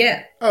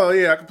 Yeah. Oh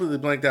yeah, I completely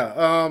blanked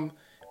out.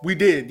 We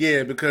did,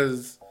 yeah,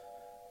 because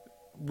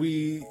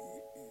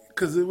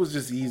it was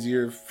just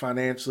easier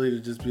financially to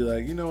just be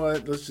like, you know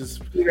what, let's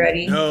just be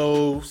ready.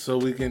 No, so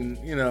we can,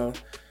 the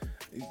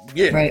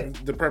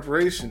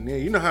preparation. Yeah,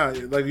 you know how,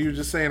 like you were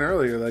just saying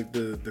earlier, like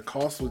the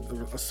cost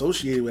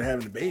associated with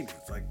having a baby,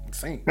 it's like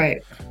insane.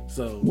 Right.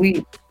 So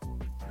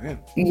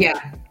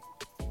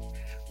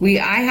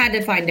I had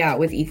to find out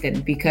with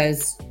Ethan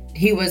because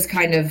he was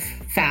kind of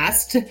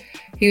fast.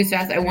 He was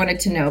fast. I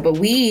wanted to know, but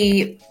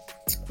we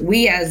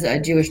as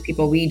Jewish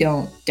people, we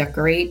don't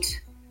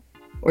decorate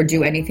or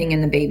do anything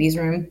in the baby's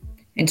room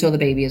until the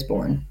baby is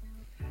born.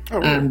 Oh,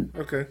 really?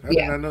 Okay. I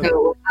did not know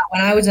so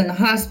when I was in the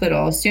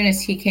hospital, as soon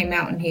as he came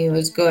out and he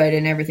was good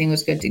and everything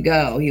was good to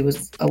go, he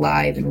was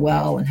alive and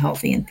well and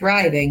healthy and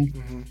thriving.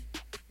 Mm-hmm.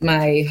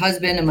 My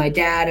husband and my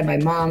dad and my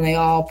mom, they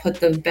all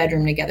put the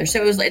bedroom together.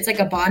 So it's like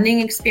a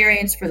bonding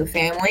experience for the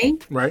family.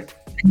 Right.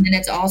 And then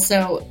it's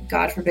also,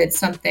 God forbid,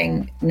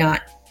 something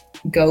not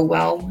go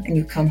well and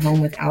you come home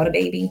without a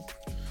baby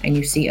and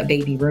you see a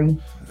baby room.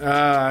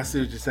 I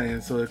see what you're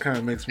saying. So it kind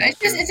of makes more sense.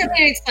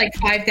 It's like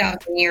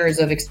 5,000 years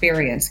of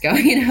experience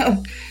going,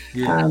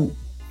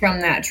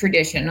 from that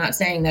tradition. Not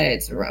saying that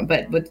it's wrong,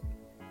 but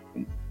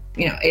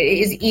it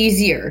is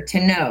easier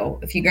to know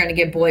if you're going to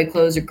get boy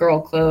clothes or girl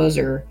clothes.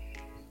 Or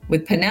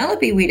with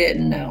Penelope, we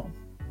didn't know.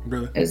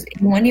 Really?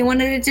 When he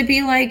wanted it to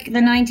be like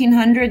the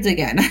 1900s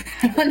again.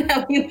 I don't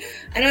know.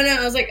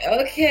 I was like,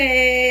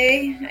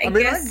 okay. I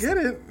guess. I get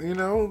it,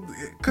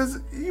 because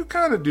you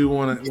kind of do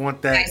want that. It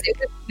was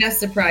the best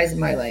surprise in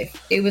my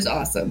life. It was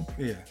awesome.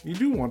 Yeah, you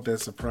do want that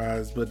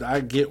surprise, but I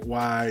get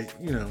why,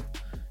 you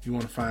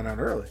want to find out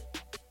early.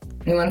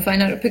 You want to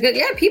find out because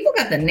people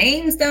got the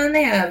names done.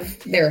 They have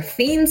their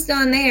themes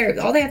done there.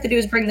 All they have to do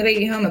is bring the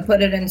baby home and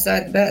put it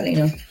inside the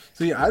bed.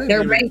 See, I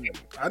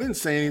didn't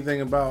say anything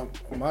about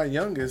my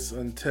youngest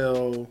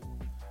until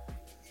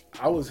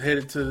I was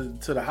headed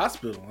to the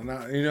hospital, and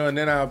and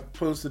then I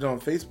posted on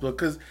Facebook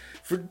because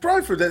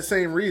probably for that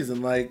same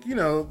reason, like you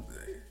never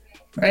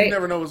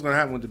know what's gonna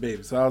happen with the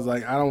baby. So I was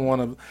like, I don't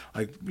want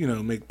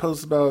to make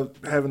posts about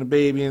having a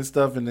baby and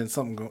stuff, and then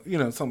something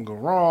go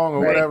wrong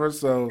or whatever.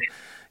 So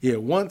yeah,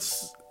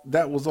 once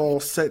that was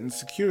all set and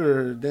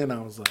secure, then I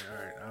was like, all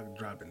right, I'll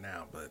drop it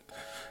now, but.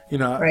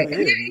 Right.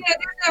 There's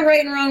no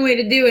right and wrong way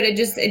to do it.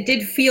 It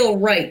did feel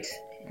right.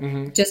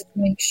 Mhm. just to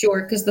make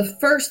sure. Because the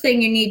first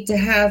thing you need to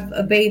have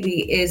a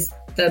baby is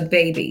the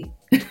baby.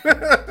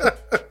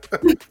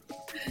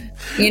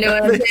 You know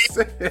what I'm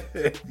saying?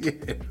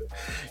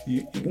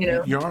 Yeah. You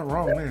know. you aren't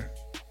wrong there.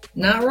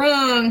 Not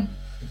wrong.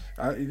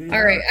 All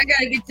All right, I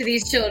gotta get to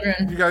these children.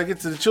 You got to get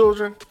to the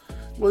children.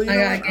 Well, you know,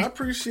 gotta I get-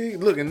 appreciate.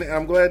 Look, and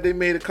I'm glad they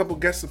made a couple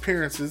guest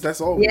appearances.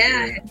 That's all.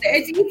 Yeah,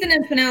 it's Ethan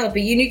and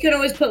Penelope. You can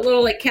always put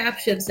little like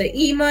captions, say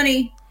E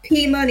money,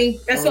 P money.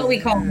 That's what we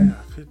call them.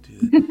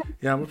 50.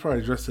 Yeah, I'm gonna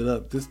probably dress it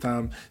up this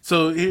time.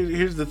 So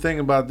here's the thing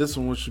about this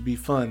one, which should be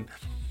fun.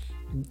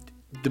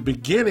 The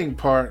beginning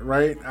part,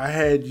 right? I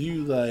had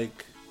you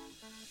like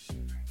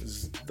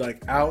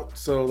out,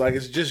 so like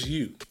it's just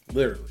you,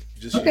 literally,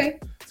 just Okay.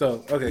 you.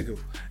 So okay, cool.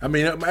 I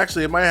mean,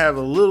 actually, it might have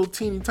a little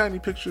teeny tiny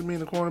picture of me in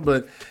the corner,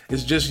 but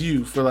it's just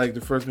you for like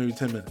the first maybe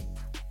 10 minutes.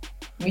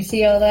 You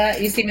see all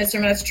that? You see Mr.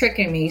 Matt's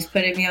tricking me. He's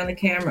putting me on the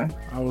camera.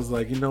 I was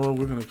like, you know what?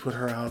 We're gonna put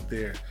her out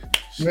there.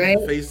 She's Right.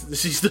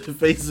 She's the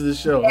face of the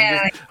show.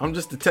 Yeah. I'm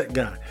just the tech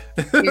guy.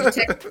 You're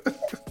tech-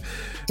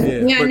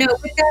 Yeah, but- no.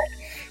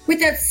 With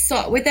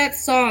that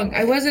song,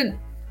 I wasn't.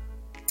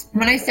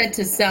 When I said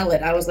to sell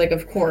it, I was like,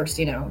 of course,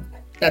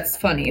 that's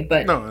funny.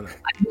 But No.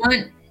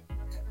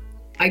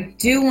 I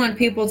do want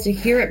people to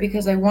hear it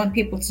because I want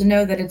people to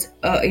know that it's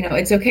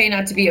it's okay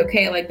not to be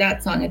okay. Like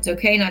that song, it's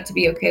okay not to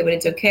be okay, but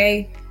it's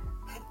okay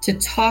to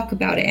talk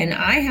about it. And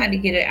I had to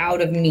get it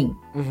out of me.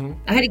 Mm-hmm.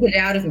 I had to get it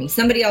out of me.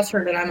 Somebody else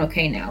heard it. I'm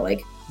okay now.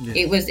 Like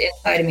it was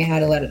inside of me. I had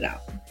to let it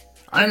out.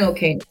 I'm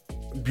okay.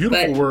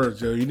 Beautiful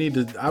words, Joe. You need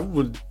to. I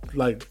would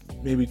like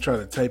maybe try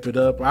to type it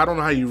up. I don't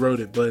know how you wrote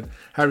it, but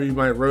however you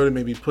might wrote it,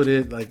 maybe put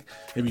it like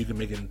maybe you can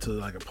make it into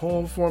like a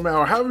poem format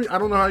or however. I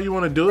don't know how you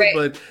want to do it,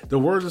 but the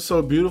words are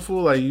so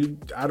beautiful. Like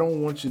I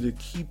don't want you to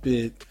keep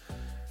it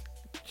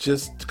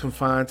just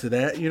confined to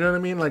that. You know what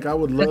I mean? Like I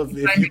would love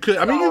if you could.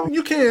 I mean,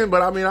 you can,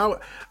 but I mean,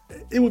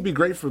 it would be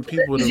great for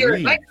people to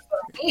read.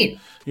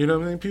 You know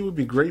what I mean? People would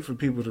be great for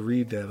people to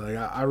read that.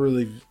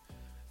 Like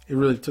it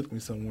really took me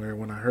somewhere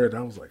when I heard it.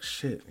 I was like,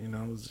 shit, it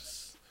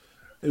was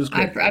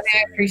great. I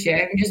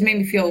appreciate it. It just made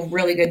me feel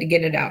really good to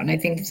get it out. And I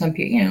think that some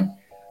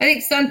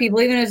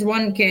people, even as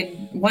one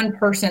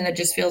person that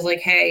just feels like,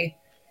 hey,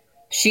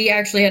 she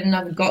actually had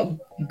enough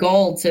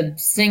goal to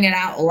sing it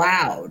out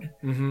loud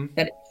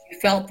that she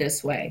felt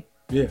this way.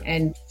 Yeah.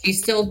 And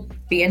she's still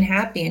being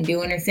happy and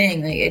doing her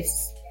thing. Like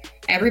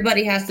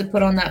everybody has to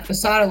put on that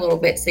facade a little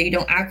bit so you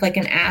don't act like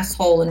an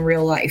asshole in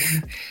real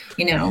life.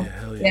 You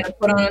gotta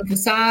put on a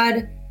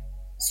facade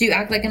so you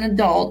act like an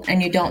adult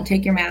and you don't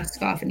take your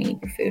mask off and eat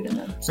your food in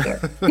the store.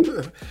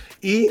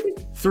 Eat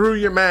through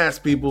your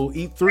mask, people.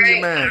 Eat through your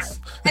mask.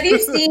 Have you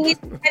seen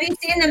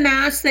the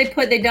masks they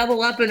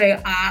double up and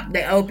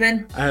they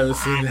open? I haven't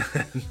seen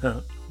that.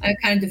 No. It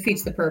kind of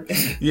defeats the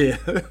purpose. Yeah.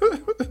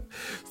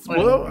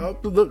 Well,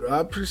 look, I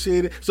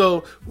appreciate it.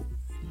 So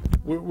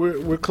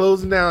we're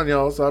closing down,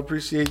 y'all. So I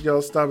appreciate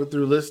y'all stopping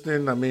through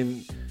listening. I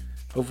mean,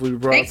 hopefully we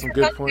brought out some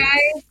good points.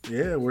 Guys.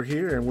 Yeah, we're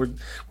here and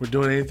we're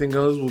doing Anything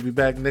Goes. We'll be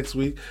back next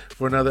week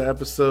for another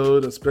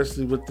episode,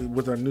 especially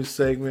with our new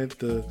segment,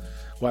 the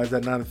Why Is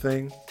That Not a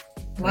Thing?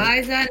 Why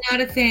is that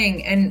not a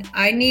thing? And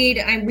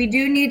we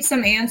do need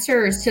some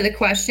answers to the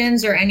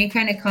questions or any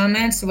kind of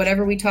comments,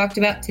 whatever we talked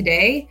about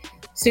today,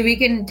 so we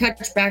can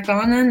touch back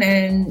on them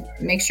and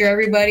make sure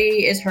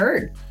everybody is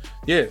heard.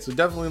 Yeah, so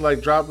definitely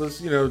drop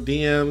us,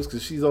 DMs,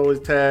 because she's always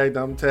tagged,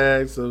 I'm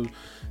tagged. So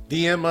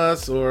DM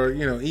us or,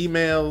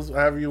 emails,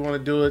 however you want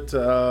to do it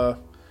to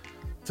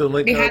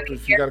link up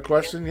if you got a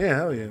question. Yeah,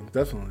 hell yeah,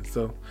 definitely.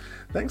 So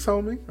thanks,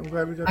 homie. I'm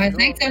glad we got All right,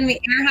 thanks, homie.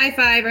 Air high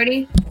five.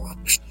 Ready?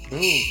 All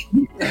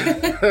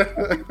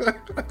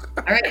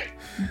right.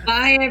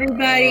 Bye,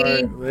 everybody. All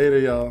right, later,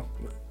 y'all.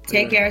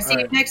 Take care. See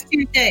you next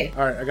Tuesday.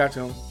 All right, I got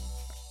you, homie.